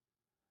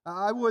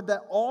 I would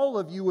that all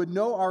of you would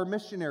know our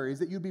missionaries,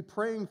 that you'd be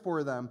praying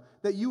for them,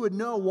 that you would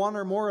know one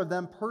or more of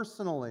them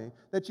personally,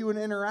 that you would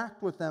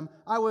interact with them.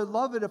 I would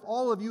love it if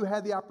all of you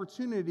had the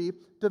opportunity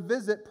to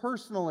visit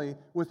personally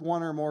with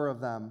one or more of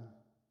them.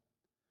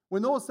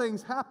 When those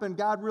things happen,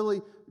 God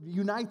really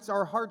unites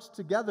our hearts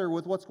together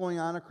with what's going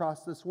on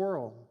across this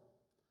world.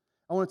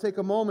 I want to take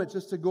a moment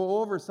just to go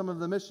over some of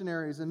the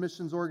missionaries and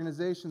missions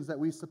organizations that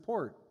we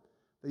support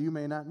that you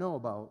may not know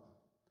about.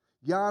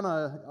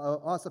 Jana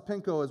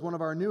Osapenko is one of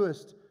our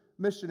newest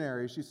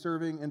missionaries. She's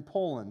serving in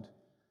Poland.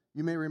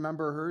 You may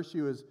remember her.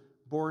 She was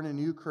born in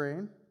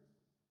Ukraine.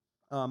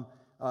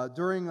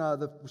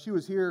 She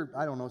was here,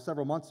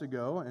 several months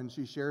ago, and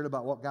she shared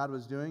about what God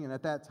was doing. And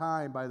at that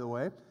time, by the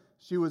way,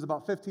 she was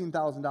about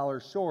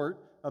 $15,000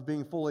 short of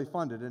being fully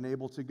funded and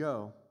able to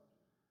go.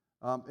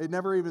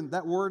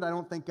 That word I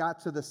don't think got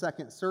to the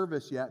second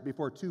service yet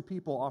before 2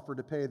 people offered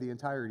to pay the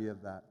entirety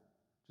of that.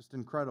 Just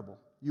incredible.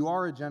 You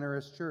are a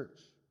generous church.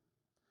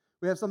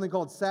 We have something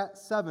called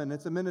SAT7.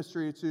 It's a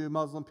ministry to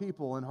Muslim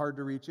people in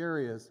hard-to-reach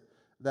areas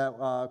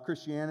that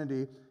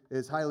Christianity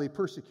is highly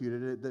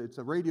persecuted. It's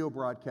a radio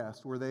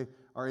broadcast where they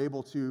are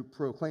able to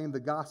proclaim the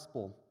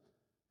gospel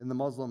in the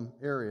Muslim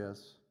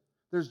areas.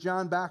 There's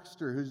John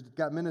Baxter, who's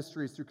got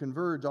ministries through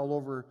Converge all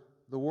over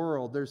the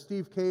world. There's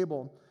Steve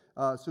Cable,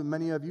 so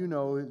many of you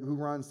know, who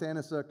runs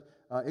Sanasuk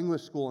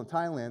English School in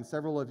Thailand.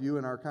 Several of you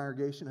in our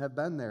congregation have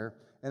been there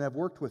and have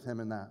worked with him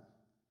in that.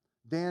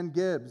 Dan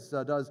Gibbs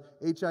does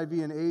HIV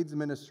and AIDS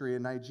ministry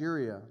in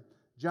Nigeria.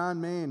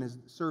 John Main has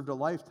served a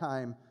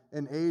lifetime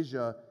in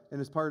Asia and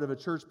is part of a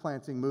church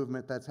planting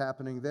movement that's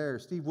happening there.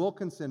 Steve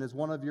Wilkinson is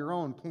one of your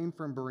own, came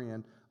from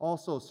Berean,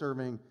 also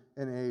serving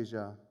in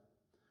Asia.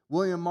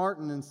 William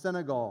Martin in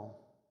Senegal.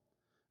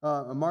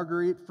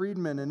 Marguerite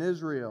Friedman in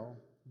Israel.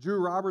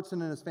 Drew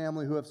Robertson and his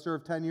family, who have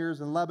served 10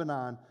 years in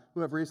Lebanon,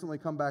 who have recently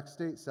come back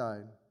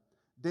stateside.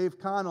 Dave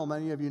Connell,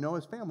 many of you know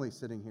his family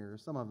sitting here,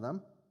 some of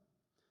them.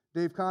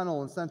 Dave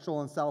Connell in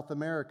Central and South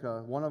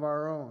America, one of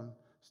our own.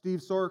 Steve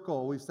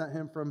Sorkel, we sent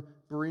him from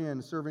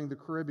Berean, serving the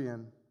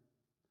Caribbean.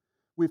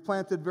 We've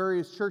planted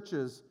various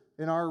churches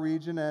in our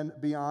region and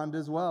beyond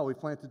as well. We've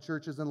planted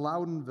churches in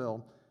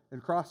Loudonville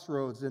and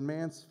Crossroads in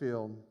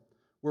Mansfield.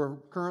 We're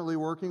currently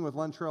working with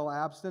Lentrell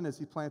Abston as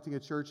he's planting a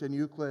church in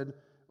Euclid,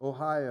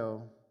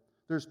 Ohio.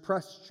 There's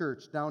Press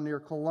Church down near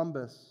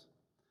Columbus.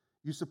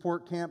 You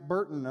support Camp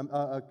Burton,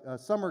 a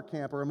summer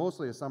camp, or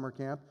mostly a summer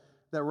camp,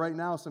 that right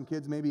now some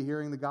kids may be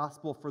hearing the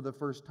gospel for the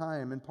first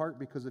time, in part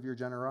because of your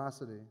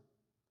generosity.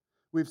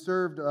 We've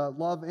served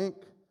Love Inc.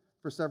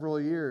 for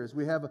several years.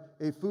 We have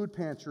a food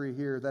pantry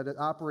here that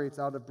operates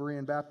out of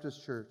Berean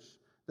Baptist Church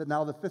that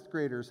now the 5th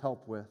graders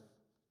help with.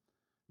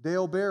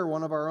 Dale Bear,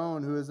 one of our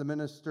own, who is a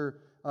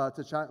minister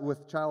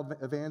with Child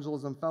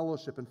Evangelism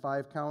Fellowship in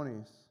 5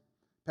 counties.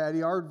 Patty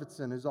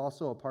Arvidson is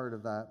also a part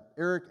of that.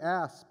 Eric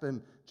Asp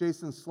and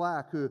Jason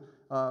Slack, who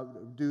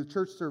do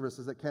church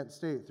services at Kent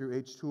State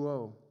through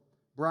H2O.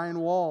 Brian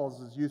Walls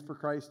is Youth for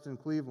Christ in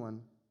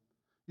Cleveland.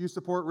 You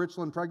support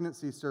Richland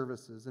Pregnancy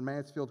Services and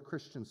Mansfield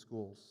Christian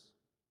Schools.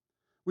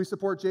 We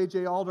support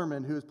J.J.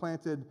 Alderman, who has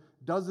planted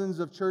dozens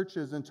of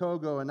churches in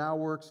Togo and now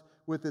works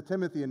with the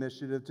Timothy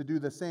Initiative to do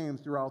the same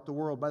throughout the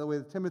world. By the way,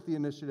 the Timothy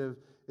Initiative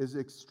is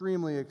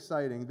extremely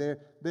exciting.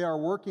 They are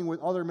working with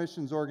other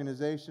missions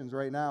organizations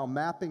right now,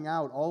 mapping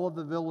out all of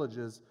the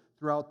villages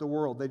throughout the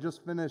world. They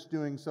just finished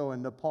doing so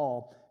in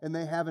Nepal, and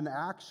they have an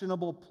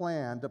actionable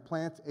plan to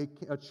plant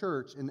a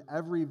church in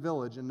every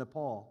village in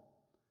Nepal.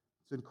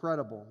 It's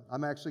incredible.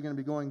 I'm actually going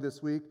to be going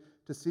this week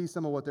to see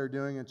some of what they're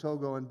doing in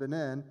Togo and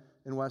Benin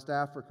in West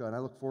Africa, and I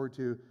look forward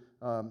to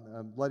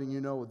letting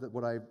you know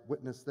what I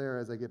witnessed there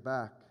as I get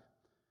back.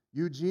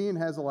 Eugene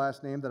has a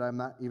last name that I'm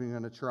not even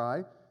going to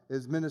try,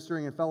 is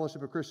ministering in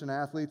Fellowship of Christian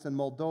Athletes in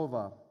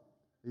Moldova,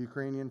 a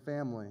Ukrainian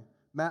family.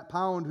 Matt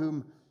Pound,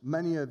 whom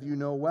many of you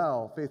know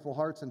well, Faithful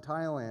Hearts in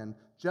Thailand.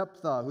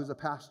 Jephthah, who's a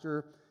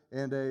pastor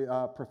and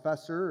a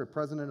professor, a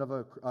president of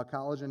a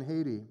college in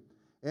Haiti.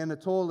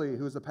 Anatoly,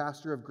 who's a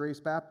pastor of Grace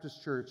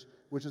Baptist Church,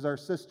 which is our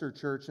sister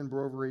church in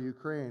Brovary,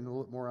 Ukraine. A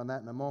little more on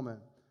that in a moment.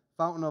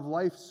 Fountain of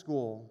Life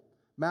School,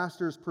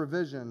 Master's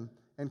Provision,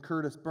 and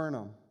Curtis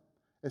Burnham.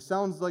 It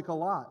sounds like a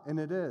lot, and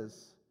it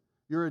is.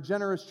 You're a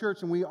generous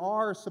church, and we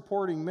are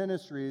supporting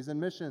ministries and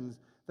missions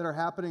that are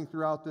happening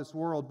throughout this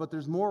world, but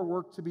there's more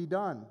work to be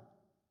done.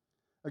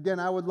 Again,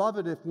 I would love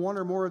it if one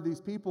or more of these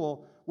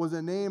people was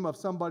a name of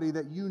somebody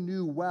that you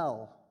knew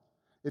well.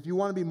 If you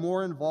want to be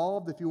more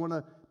involved, if you want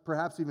to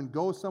perhaps even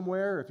go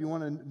somewhere, if you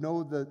want to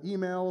know the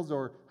emails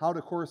or how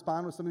to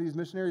correspond with some of these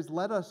missionaries,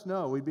 let us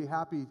know. We'd be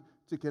happy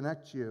to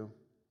connect you,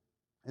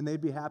 and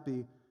they'd be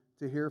happy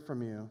to hear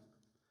from you.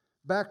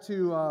 Back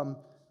to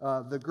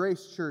the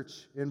Grace Church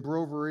in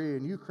Brovary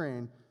in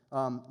Ukraine.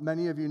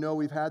 Many of you know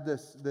we've had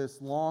this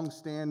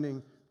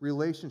long-standing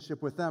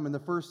relationship with them. In the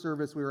first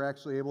service, we were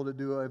actually able to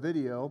do a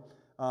video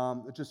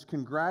just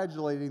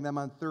congratulating them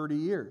on 30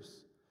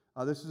 years.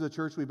 This is a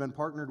church we've been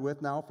partnered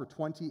with now for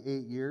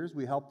 28 years.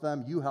 We help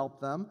them, you help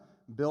them,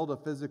 build a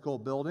physical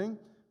building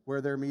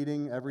where they're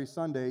meeting every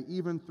Sunday,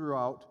 even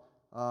throughout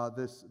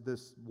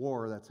this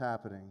war that's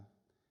happening.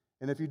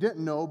 And if you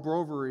didn't know,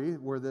 Brovary,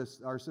 where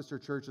our sister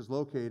church is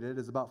located,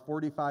 is about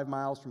 45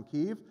 miles from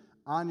Kyiv,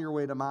 on your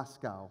way to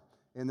Moscow.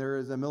 And there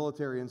is a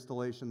military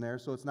installation there,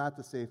 so it's not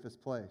the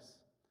safest place.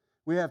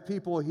 We have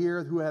people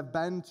here who have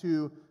been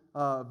to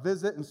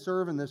visit and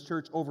serve in this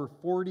church over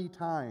 40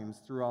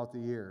 times throughout the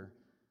year.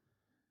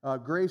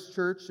 Grace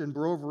Church in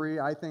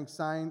Brovary, I think,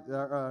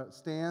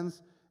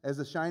 stands as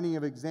a shining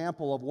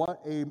example of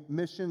what a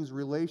missions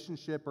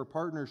relationship or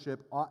partnership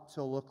ought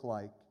to look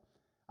like.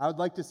 I would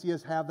like to see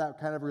us have that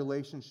kind of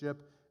relationship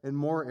in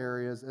more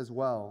areas as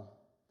well.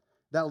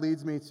 That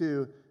leads me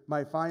to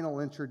my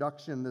final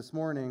introduction this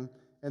morning,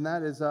 and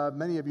that is,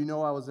 many of you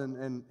know I was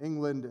in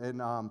England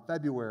in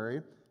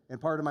February,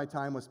 and part of my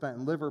time was spent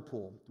in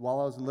Liverpool.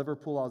 While I was in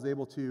Liverpool, I was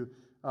able to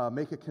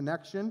make a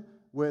connection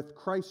with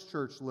Christ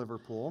Church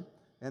Liverpool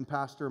and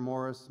Pastor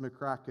Morris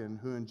McCracken,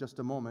 who in just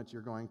a moment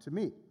you're going to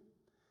meet.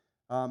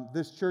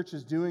 This church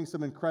is doing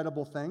some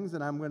incredible things,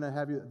 and we're going to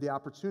have the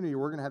opportunity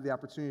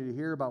to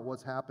hear about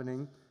what's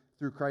happening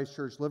through Christ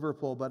Church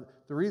Liverpool. But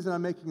the reason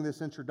I'm making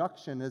this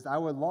introduction is I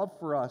would love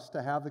for us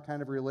to have the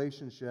kind of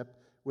relationship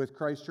with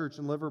Christ Church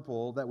in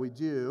Liverpool that we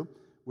do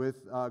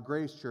with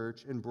Grace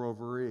Church in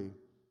Brovary.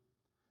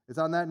 It's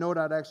on that note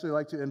I'd actually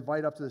like to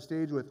invite up to the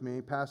stage with me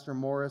Pastor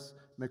Morris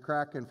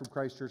McCracken from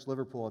Christ Church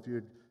Liverpool, if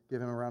you'd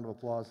give him a round of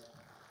applause.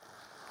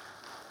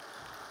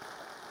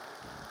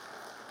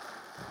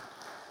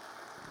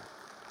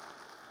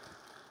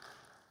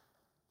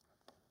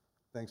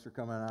 Thanks for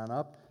coming on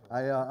up.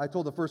 I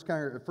told the first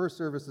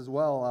service as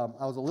well,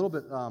 I was a little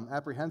bit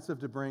apprehensive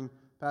to bring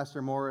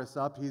Pastor Morris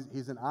up.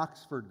 He's an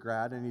Oxford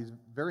grad, and he's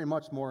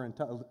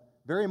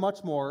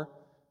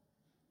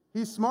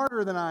he's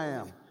smarter than I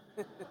am.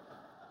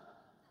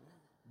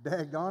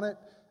 Daggone it.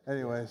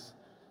 Anyways.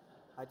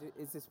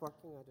 Is this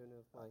working? I don't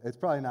know if It's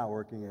probably not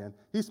working, Ian.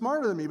 He's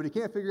smarter than me, but he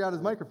can't figure out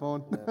his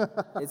microphone. No.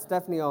 It's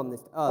definitely on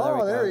this.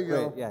 There you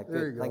go. Great. Yeah, there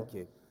good. You go. Thank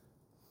you.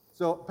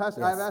 So,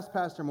 I've asked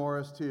Pastor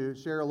Morris to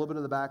share a little bit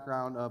of the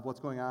background of what's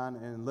going on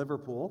in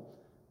Liverpool,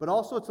 but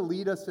also to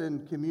lead us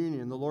in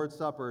communion, the Lord's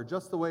Supper,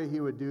 just the way he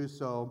would do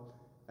so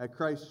at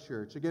Christ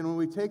Church. Again, when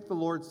we take the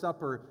Lord's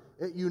Supper,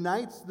 it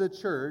unites the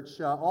church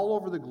all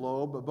over the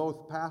globe,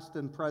 both past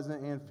and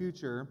present and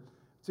future,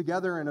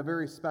 together in a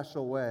very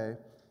special way.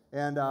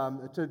 And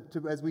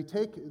as we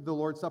take the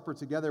Lord's Supper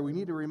together, we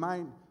need to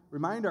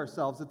remind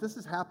ourselves that this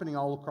is happening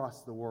all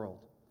across the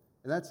world.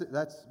 And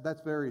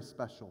that's very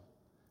special.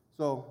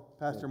 So,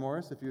 Pastor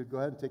Morris, if you would go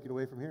ahead and take it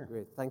away from here.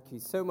 Great, thank you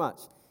so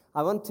much.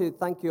 I want to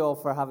thank you all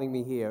for having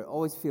me here. It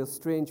always feels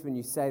strange when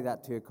you say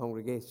that to a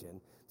congregation,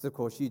 because of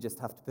course you just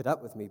have to put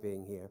up with me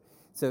being here.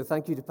 So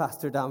thank you to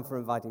Pastor Dan for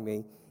inviting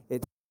me.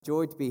 It's a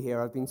joy to be here.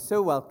 I've been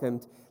so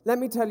welcomed. Let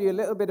me tell you a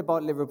little bit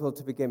about Liverpool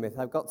to begin with.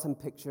 I've got some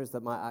pictures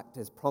that might act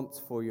as prompts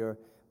for your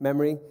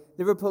memory.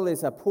 Liverpool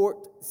is a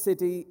port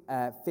city,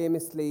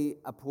 famously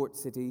a port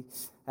city.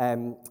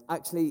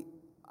 Actually,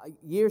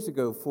 years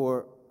ago,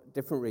 for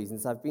different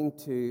reasons, I've been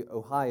to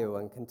Ohio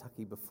and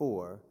Kentucky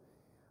before,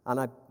 and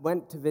I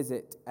went to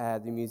visit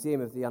the Museum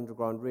of the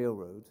Underground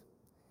Railroad,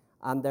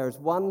 and there's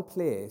one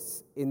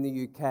place in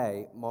the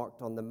UK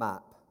marked on the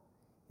map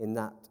in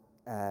that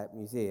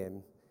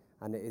museum,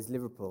 and it is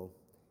Liverpool,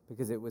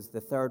 because it was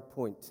the third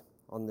point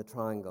on the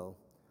triangle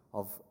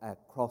of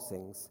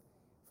crossings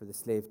for the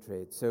slave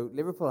trade. So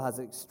Liverpool has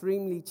an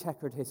extremely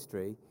checkered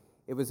history.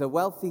 It was a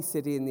wealthy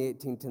city in the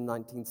 18th and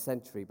 19th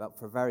century, but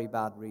for very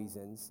bad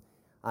reasons,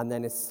 and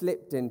then it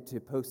slipped into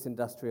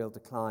post-industrial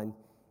decline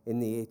in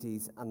the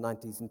 80s and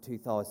 90s and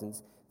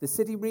 2000s. The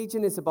city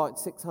region is about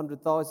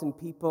 600,000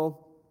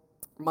 people.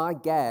 My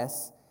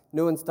guess,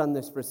 no one's done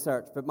this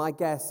research, but my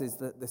guess is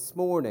that this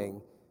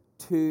morning,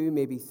 2,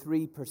 maybe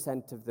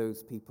 3% of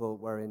those people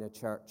were in a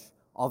church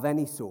of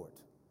any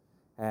sort.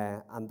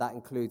 And that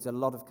includes a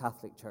lot of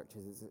Catholic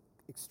churches. It's an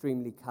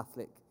extremely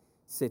Catholic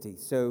city.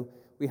 So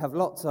we have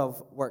lots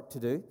of work to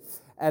do.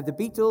 The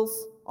Beatles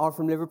are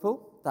from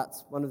Liverpool.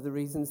 That's one of the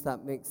reasons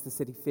that makes the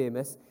city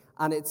famous.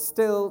 And it's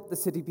still the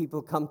city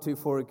people come to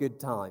for a good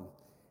time.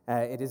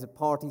 It is a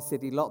party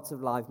city, lots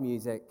of live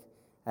music.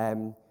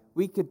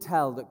 We could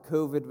tell that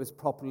COVID was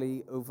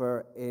properly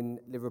over in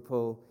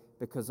Liverpool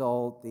because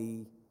all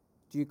the,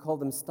 do you call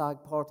them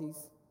stag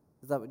parties?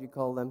 Is that what you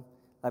call them?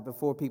 Like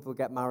before people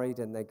get married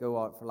and they go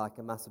out for like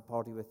a massive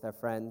party with their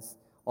friends,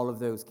 all of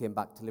those came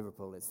back to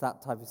Liverpool. It's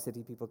that type of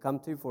city people come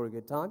to for a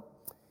good time.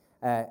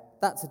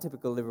 That's a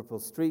typical Liverpool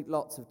street,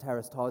 lots of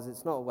terraced houses.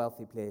 It's not a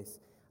wealthy place.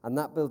 And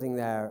that building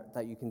there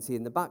that you can see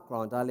in the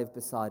background, I live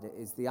beside it,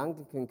 is the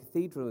Anglican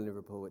Cathedral in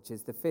Liverpool, which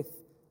is the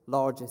 5th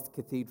largest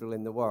cathedral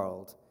in the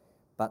world.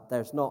 But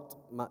there's not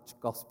much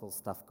gospel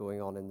stuff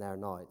going on in there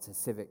now. It's a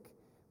civic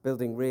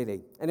building,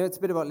 really. Anyway, it's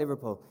a bit about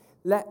Liverpool.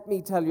 Let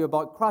me tell you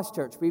about Christ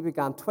Church. We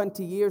began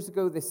 20 years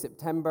ago this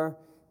September.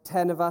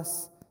 10 of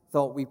us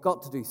thought we've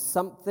got to do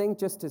something,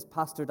 just as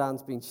Pastor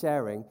Dan's been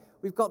sharing.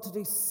 We've got to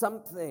do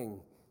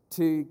something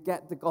to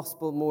get the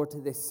gospel more to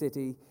this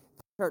city.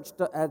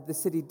 The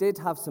city did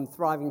have some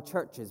thriving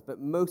churches, but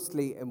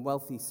mostly in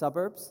wealthy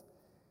suburbs.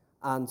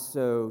 And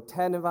so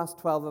 10 of us,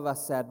 12 of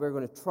us said, we're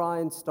going to try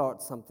and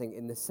start something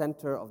in the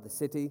center of the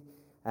city.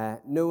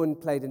 No one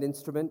played an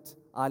instrument.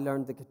 I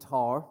learned the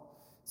guitar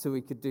so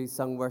we could do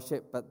sung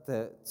worship, but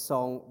the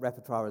song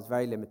repertoire was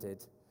very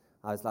limited.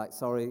 I was like,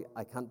 sorry,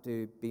 I can't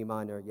do B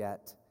minor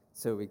yet,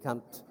 so we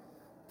can't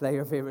play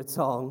your favorite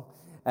song.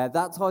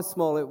 That's how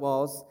small it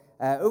was.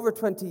 Over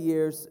 20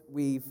 years,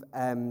 we've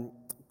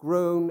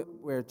grown.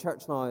 We're a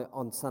church now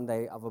on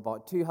Sunday of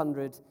about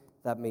 200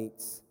 that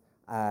meets,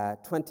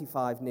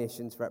 25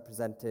 nations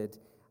represented,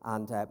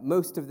 and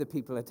most of the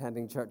people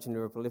attending church in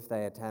Liverpool, if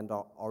they attend,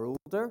 are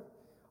older.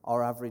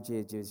 Our average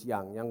age is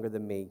younger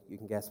than me. You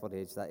can guess what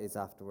age that is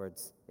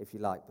afterwards, if you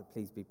like, but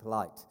please be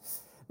polite.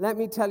 Let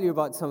me tell you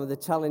about some of the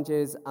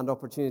challenges and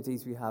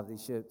opportunities we have.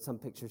 Some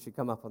pictures should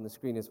come up on the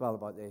screen as well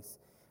about this.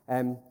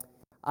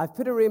 I've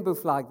put a rainbow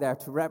flag there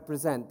to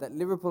represent that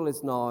Liverpool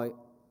is now a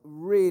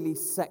really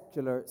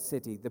secular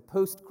city. The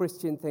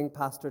post-Christian thing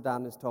Pastor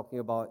Dan is talking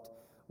about,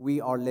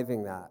 we are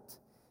living that.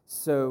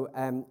 So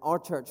our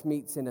church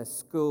meets in a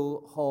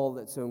school hall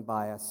that's owned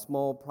by a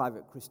small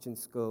private Christian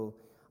school.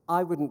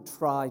 I wouldn't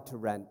try to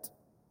rent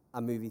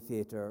a movie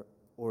theater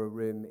or a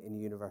room in a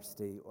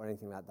university or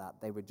anything like that.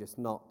 They would just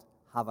not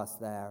have us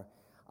there.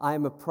 I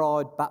am a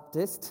proud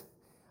Baptist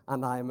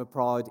and I am a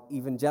proud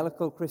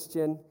evangelical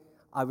Christian.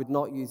 I would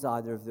not use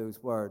either of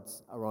those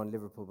words around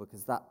Liverpool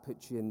because that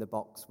puts you in the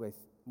box with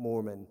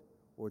Mormon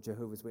or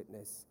Jehovah's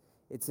Witness.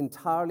 It's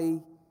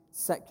entirely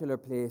secular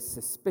place,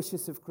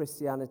 suspicious of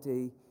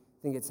Christianity.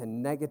 I think it's a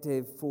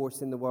negative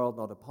force in the world,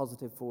 not a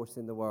positive force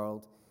in the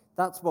world.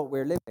 That's what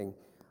we're living.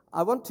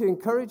 I want to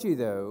encourage you,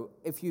 though,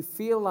 if you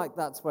feel like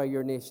that's where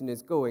your nation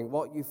is going,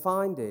 what you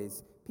find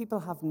is people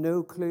have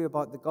no clue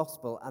about the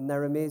gospel and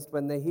they're amazed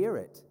when they hear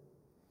it.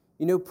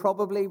 You know,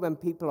 probably when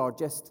people are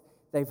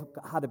they've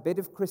had a bit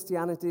of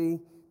Christianity,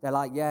 they're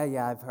like,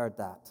 yeah, I've heard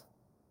that.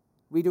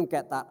 We don't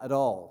get that at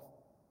all.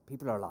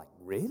 People are like,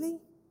 really?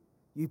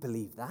 You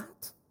believe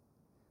that?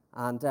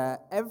 And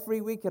every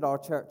week at our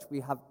church, we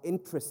have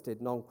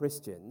interested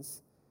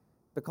non-Christians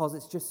because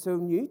it's just so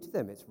new to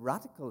them. It's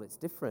radical, it's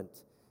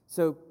different.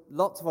 So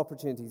lots of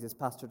opportunities, as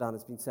Pastor Dan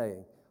has been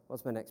saying.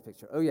 What's my next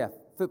picture? Oh yeah,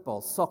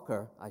 football,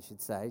 soccer, I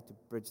should say, to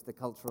bridge the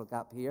cultural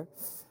gap here.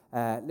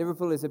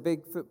 Liverpool is a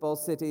big football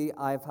city.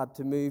 I've had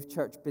to move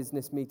church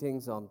business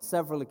meetings on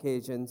several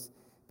occasions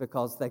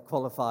because they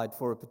qualified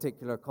for a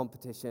particular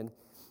competition.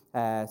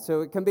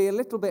 So it can be a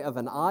little bit of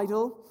an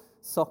idol,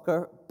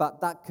 soccer,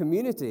 but that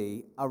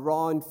community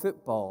around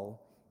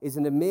football is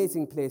an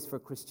amazing place for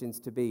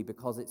Christians to be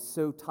because it's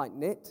so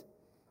tight-knit,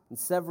 and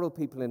several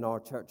people in our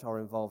church are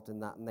involved in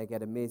that, and they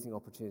get amazing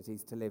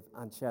opportunities to live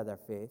and share their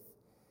faith.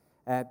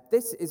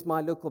 This is my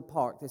local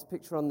park. This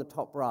picture on the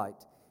top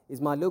right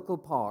is my local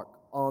park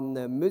on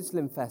the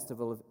Muslim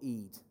festival of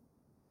Eid.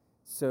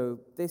 So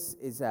this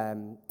is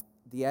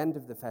the end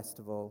of the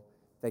festival.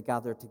 They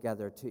gather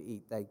together to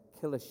eat. They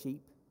kill a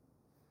sheep,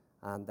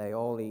 and they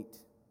all eat.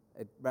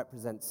 It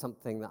represents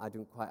something that I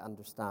don't quite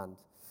understand.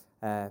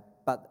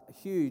 But a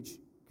huge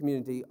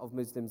community of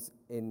Muslims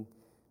in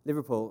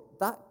Liverpool.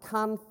 That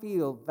can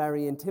feel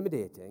very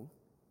intimidating,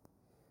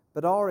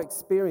 but our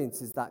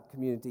experience is that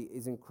community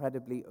is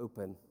incredibly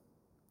open,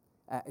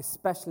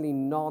 especially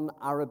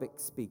non-Arabic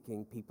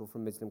speaking people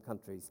from Muslim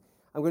countries.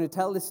 I'm going to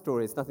tell this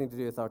story. It's nothing to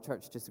do with our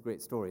church, just a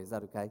great story. Is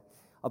that okay?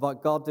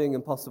 About God doing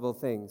impossible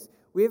things.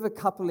 We have a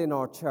couple in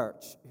our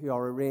church who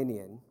are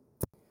Iranian,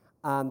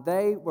 and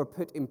they were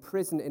put in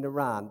prison in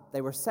Iran. They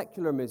were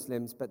secular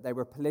Muslims, but they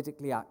were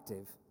politically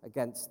active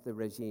against the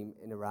regime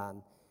in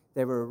Iran.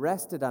 They were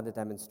arrested at a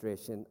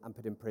demonstration and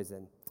put in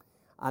prison.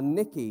 And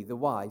Nikki, the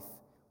wife,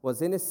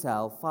 was in a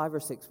cell, 5 or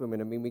 6 women.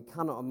 I mean, we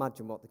cannot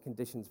imagine what the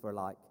conditions were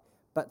like.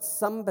 But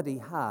somebody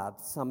had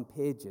some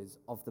pages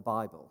of the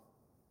Bible.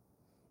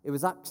 It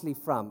was actually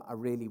from a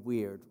really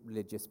weird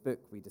religious book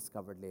we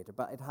discovered later,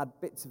 but it had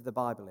bits of the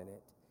Bible in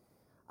it.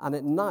 And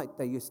at night,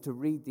 they used to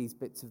read these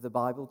bits of the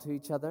Bible to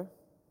each other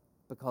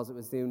because it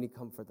was the only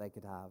comfort they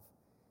could have.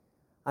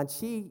 And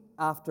she,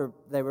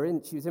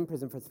 she was in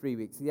prison for 3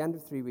 weeks. At the end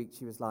of 3 weeks,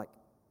 she was like,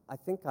 I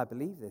think I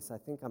believe this. I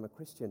think I'm a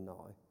Christian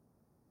now.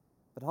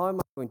 But how am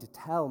I going to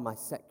tell my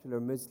secular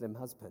Muslim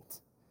husband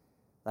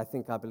that I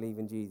think I believe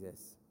in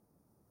Jesus?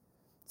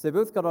 So they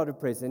both got out of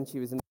prison. She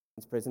was in a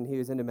men's prison. He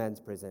was in a men's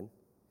prison.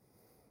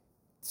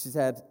 She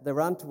said, they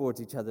ran towards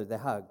each other. They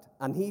hugged.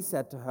 And he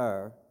said to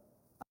her,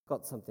 I've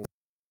got something.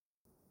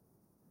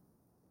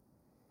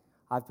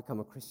 I've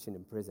become a Christian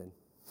in prison.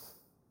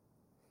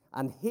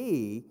 And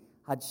he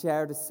had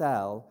shared a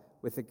cell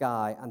with a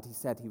guy, and he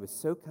said he was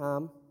so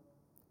calm,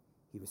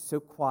 he was so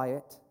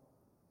quiet,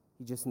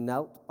 he just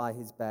knelt by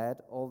his bed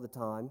all the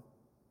time.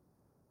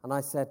 And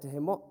I said to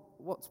him,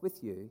 what's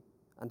with you?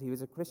 And he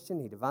was a Christian,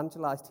 he'd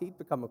evangelized, he'd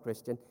become a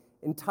Christian.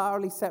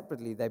 Entirely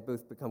separately, they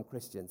both become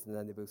Christians, and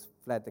then they both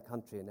fled the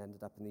country and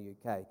ended up in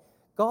the UK.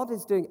 God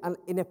is doing,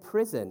 in a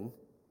prison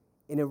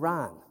in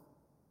Iran,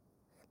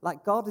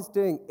 like God is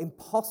doing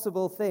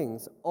impossible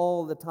things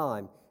all the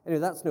time. Anyway,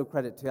 that's no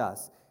credit to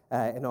us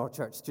in our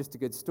church, just a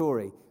good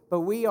story. But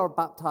we are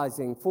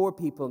baptizing 4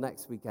 people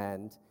next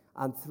weekend,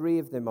 and 3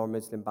 of them are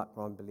Muslim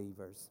background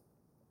believers.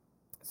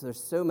 So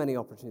there's so many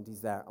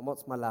opportunities there. And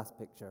what's my last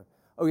picture?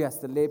 Oh yes,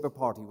 the Labour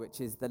Party, which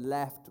is the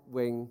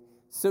left-wing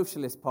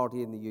socialist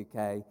party in the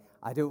UK.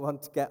 I don't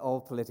want to get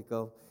all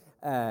political,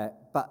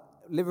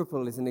 but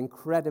Liverpool is an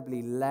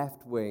incredibly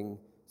left-wing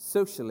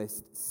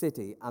socialist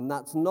city, and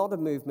that's not a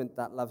movement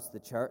that loves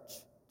the church,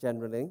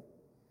 generally.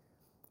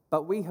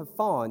 But we have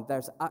found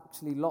there's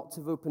actually lots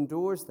of open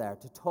doors there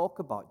to talk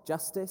about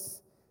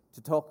justice,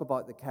 to talk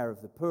about the care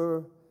of the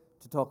poor,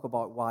 to talk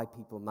about why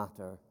people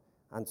matter.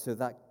 And so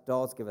that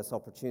does give us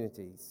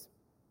opportunities.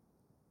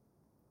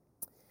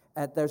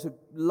 There's a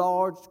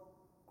large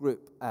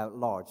group,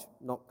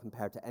 not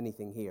compared to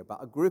anything here,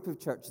 but a group of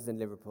churches in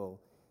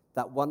Liverpool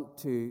that want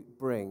to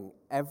bring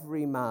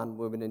every man,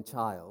 woman, and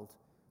child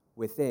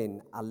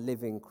within a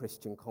living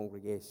Christian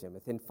congregation,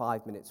 within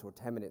 5 minutes or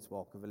 10 minutes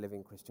walk of a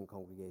living Christian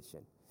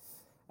congregation.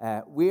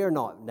 We are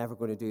never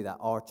going to do that,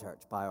 our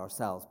church, by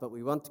ourselves, but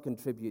we want to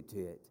contribute to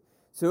it.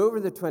 So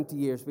over the 20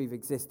 years we've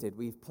existed,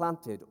 we've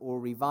planted or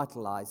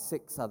revitalized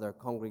 6 other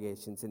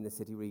congregations in the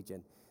city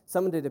region.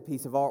 Someone did a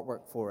piece of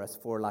artwork for us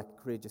for like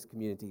Courageous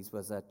Communities,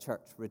 was a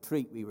church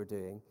retreat we were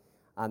doing,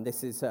 and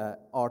this is an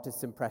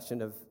artist's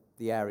impression of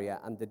the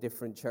area and the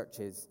different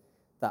churches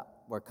that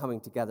were coming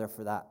together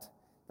for that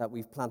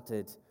we've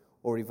planted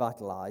or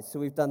revitalized. So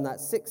we've done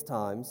that 6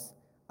 times,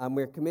 and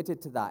we're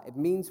committed to that. It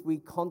means we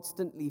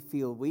constantly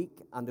feel weak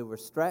and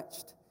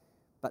overstretched,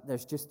 but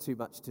there's just too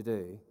much to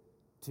do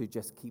to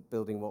just keep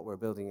building what we're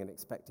building and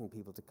expecting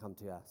people to come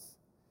to us.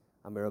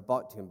 And we're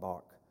about to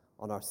embark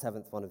on our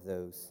 7th one of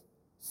those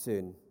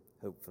soon,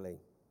 hopefully.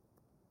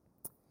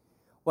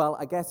 Well,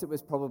 I guess it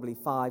was probably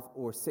 5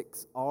 or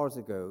 6 hours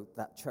ago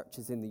that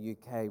churches in the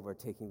UK were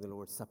taking the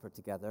Lord's Supper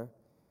together.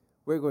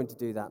 We're going to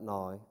do that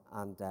now,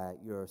 and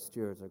your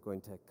stewards are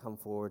going to come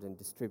forward and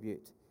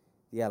distribute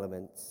the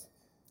elements.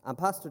 And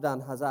Pastor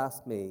Dan has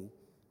asked me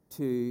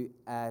to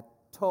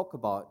talk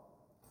about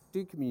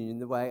do communion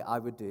the way I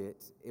would do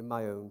it in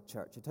my own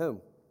church at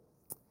home.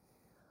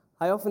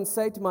 I often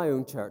say to my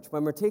own church,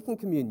 when we're taking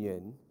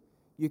communion,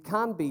 you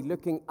can be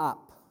looking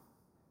up,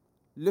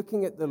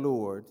 looking at the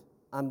Lord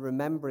and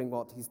remembering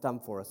what he's done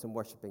for us and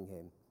worshiping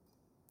him.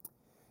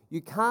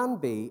 You can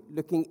be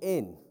looking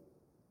in,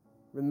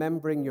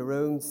 remembering your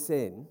own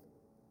sin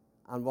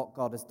and what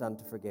God has done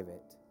to forgive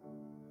it.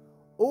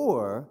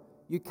 Or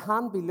you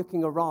can be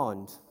looking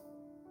around,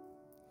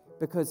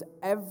 because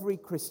every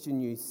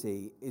Christian you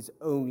see is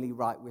only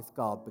right with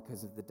God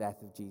because of the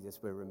death of Jesus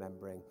we're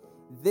remembering.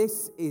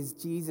 This is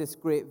Jesus'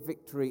 great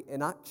victory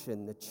in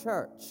action, the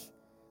church,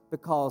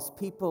 because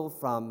people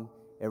from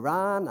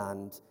Iran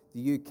and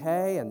the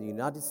UK and the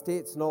United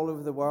States and all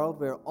over the world,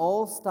 we're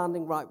all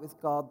standing right with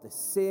God the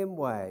same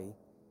way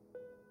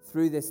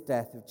through this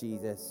death of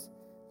Jesus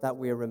that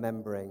we're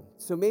remembering.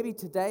 So maybe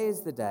today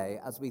is the day,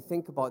 as we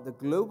think about the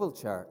global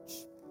church,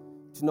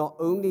 to not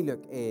only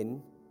look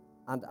in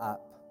and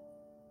up,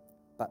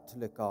 but to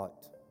look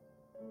out.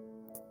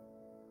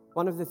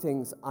 One of the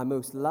things I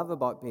most love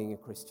about being a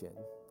Christian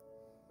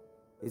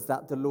is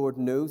that the Lord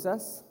knows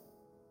us.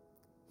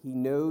 He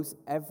knows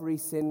every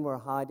sin we're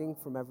hiding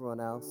from everyone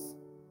else.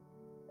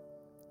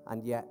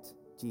 And yet,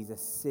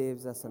 Jesus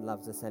saves us and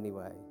loves us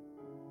anyway.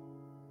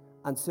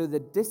 And so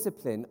the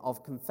discipline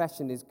of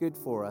confession is good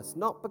for us,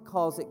 not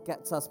because it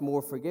gets us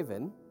more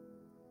forgiven,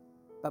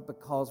 but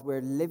because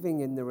we're living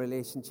in the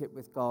relationship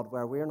with God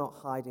where we're not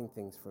hiding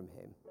things from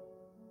him.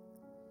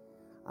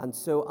 And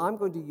so I'm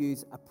going to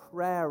use a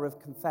prayer of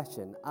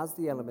confession as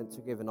the elements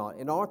are given out.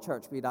 In our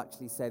church, we'd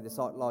actually say this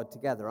out loud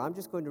together. I'm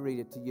just going to read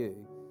it to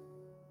you,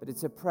 but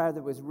it's a prayer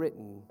that was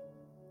written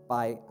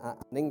by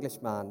an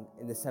Englishman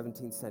in the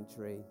 17th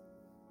century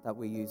that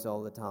we use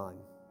all the time.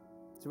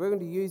 So we're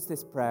going to use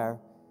this prayer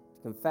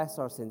to confess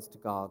our sins to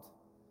God.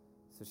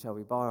 So shall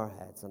we bow our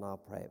heads and I'll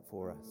pray it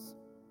for us.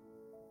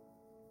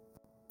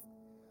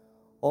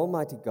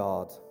 Almighty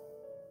God,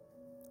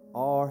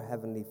 our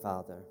Heavenly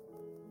Father,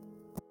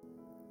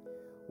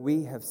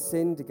 we have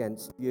sinned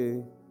against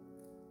you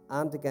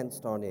and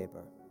against our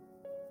neighbor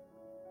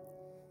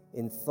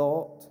in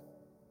thought,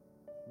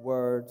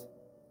 word,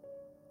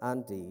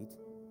 and deed,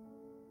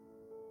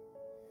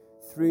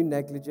 through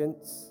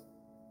negligence,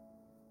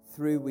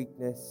 through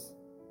weakness,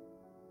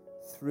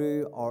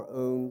 through our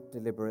own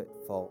deliberate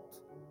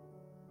fault.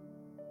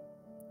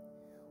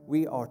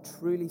 We are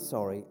truly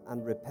sorry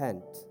and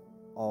repent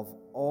of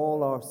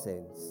all our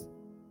sins.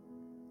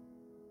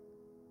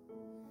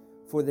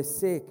 For the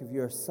sake of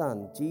your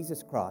Son,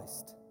 Jesus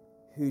Christ,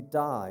 who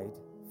died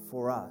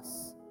for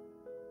us,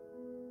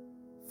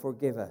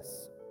 forgive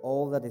us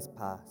all that is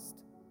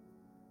past,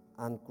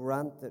 and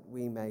grant that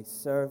we may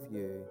serve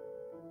you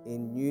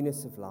in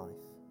newness of life,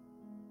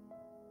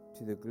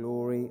 to the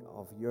glory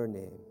of your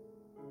name.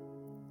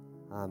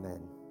 Amen.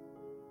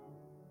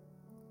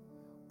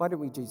 Why don't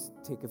we just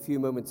take a few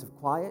moments of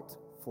quiet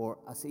for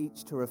us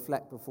each to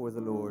reflect before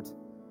the Lord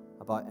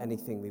about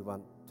anything we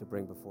want to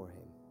bring before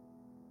him.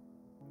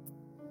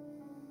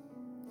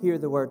 Hear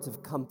the words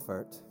of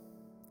comfort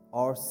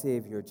our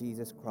Savior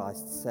Jesus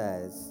Christ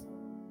says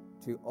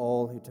to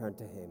all who turn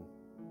to him.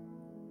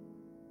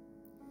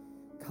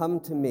 Come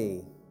to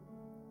me,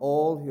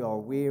 all who are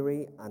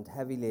weary and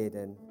heavy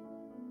laden,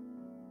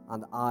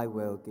 and I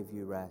will give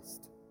you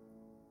rest.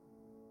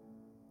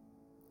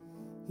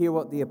 Hear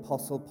what the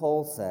Apostle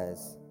Paul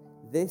says.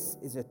 This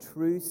is a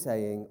true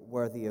saying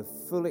worthy of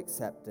full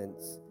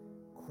acceptance.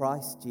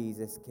 Christ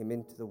Jesus came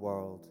into the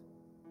world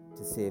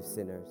to save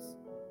sinners.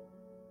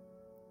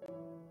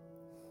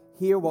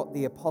 Hear what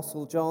the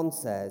Apostle John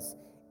says.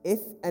 If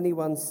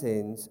anyone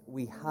sins,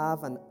 we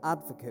have an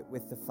advocate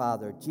with the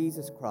Father,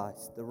 Jesus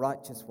Christ, the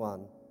righteous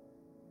one,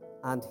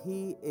 and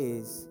he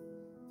is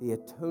the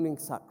atoning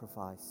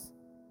sacrifice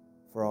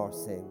for our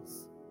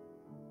sins.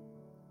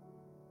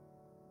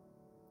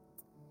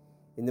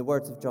 In the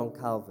words of John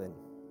Calvin,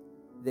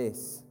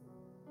 this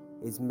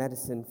is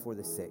medicine for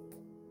the sick,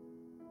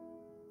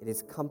 It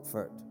is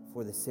comfort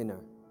for the sinner.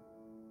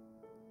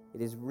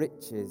 It is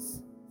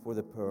riches for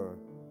the poor.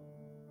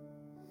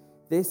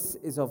 This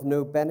is of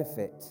no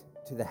benefit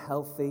to the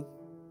healthy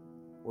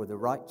or the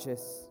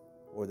righteous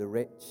or the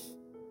rich,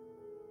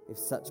 if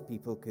such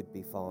people could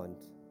be found.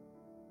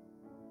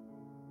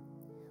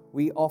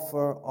 We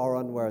offer our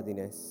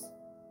unworthiness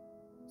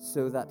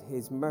so that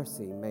his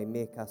mercy may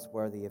make us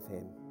worthy of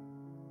him.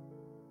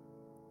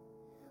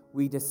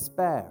 We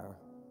despair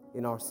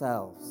in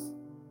ourselves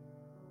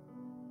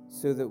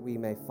so that we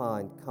may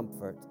find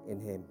comfort in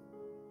him.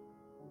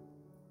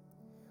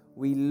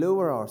 We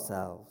lower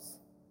ourselves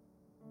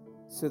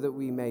so that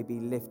we may be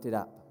lifted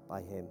up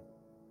by him.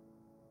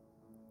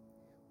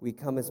 We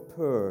come as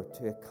poor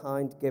to a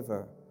kind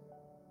giver.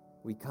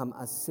 We come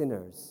as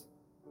sinners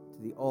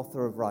to the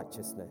author of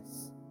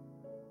righteousness.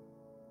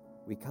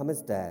 We come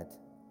as dead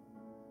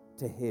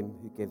to him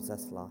who gives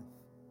us life.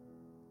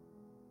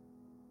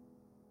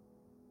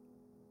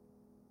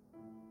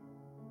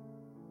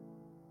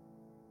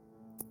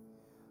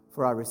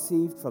 For I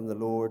received from the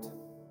Lord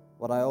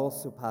what I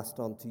also passed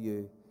on to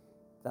you,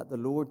 that the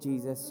Lord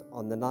Jesus,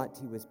 on the night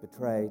he was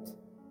betrayed,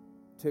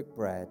 took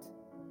bread,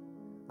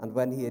 and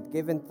when he had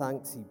given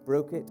thanks, he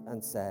broke it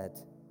and said,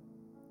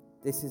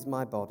 "This is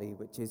my body,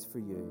 which is for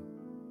you.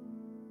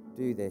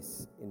 Do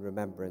this in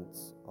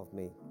remembrance of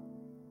me."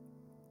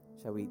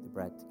 Shall we eat the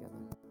bread together?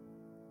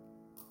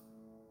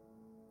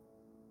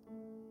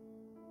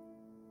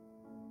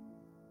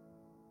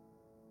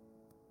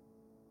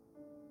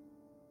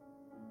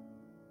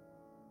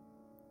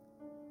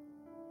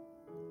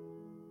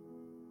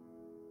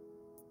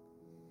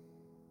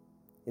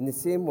 In the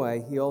same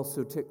way, he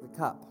also took the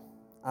cup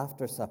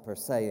after supper,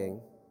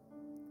 saying,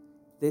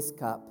 "This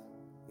cup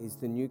is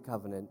the new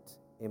covenant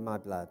in my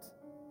blood.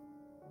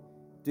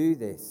 Do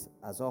this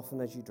as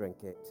often as you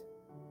drink it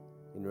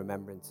in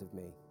remembrance of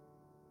me."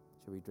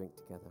 Shall we drink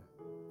together?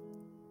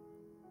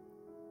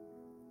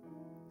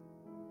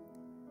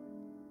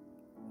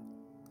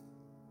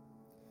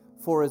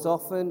 For as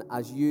often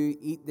as you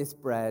eat this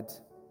bread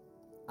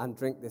and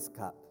drink this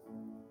cup,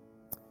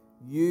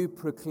 you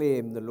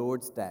proclaim the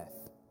Lord's death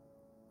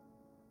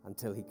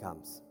until he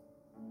comes.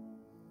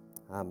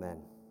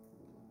 Amen.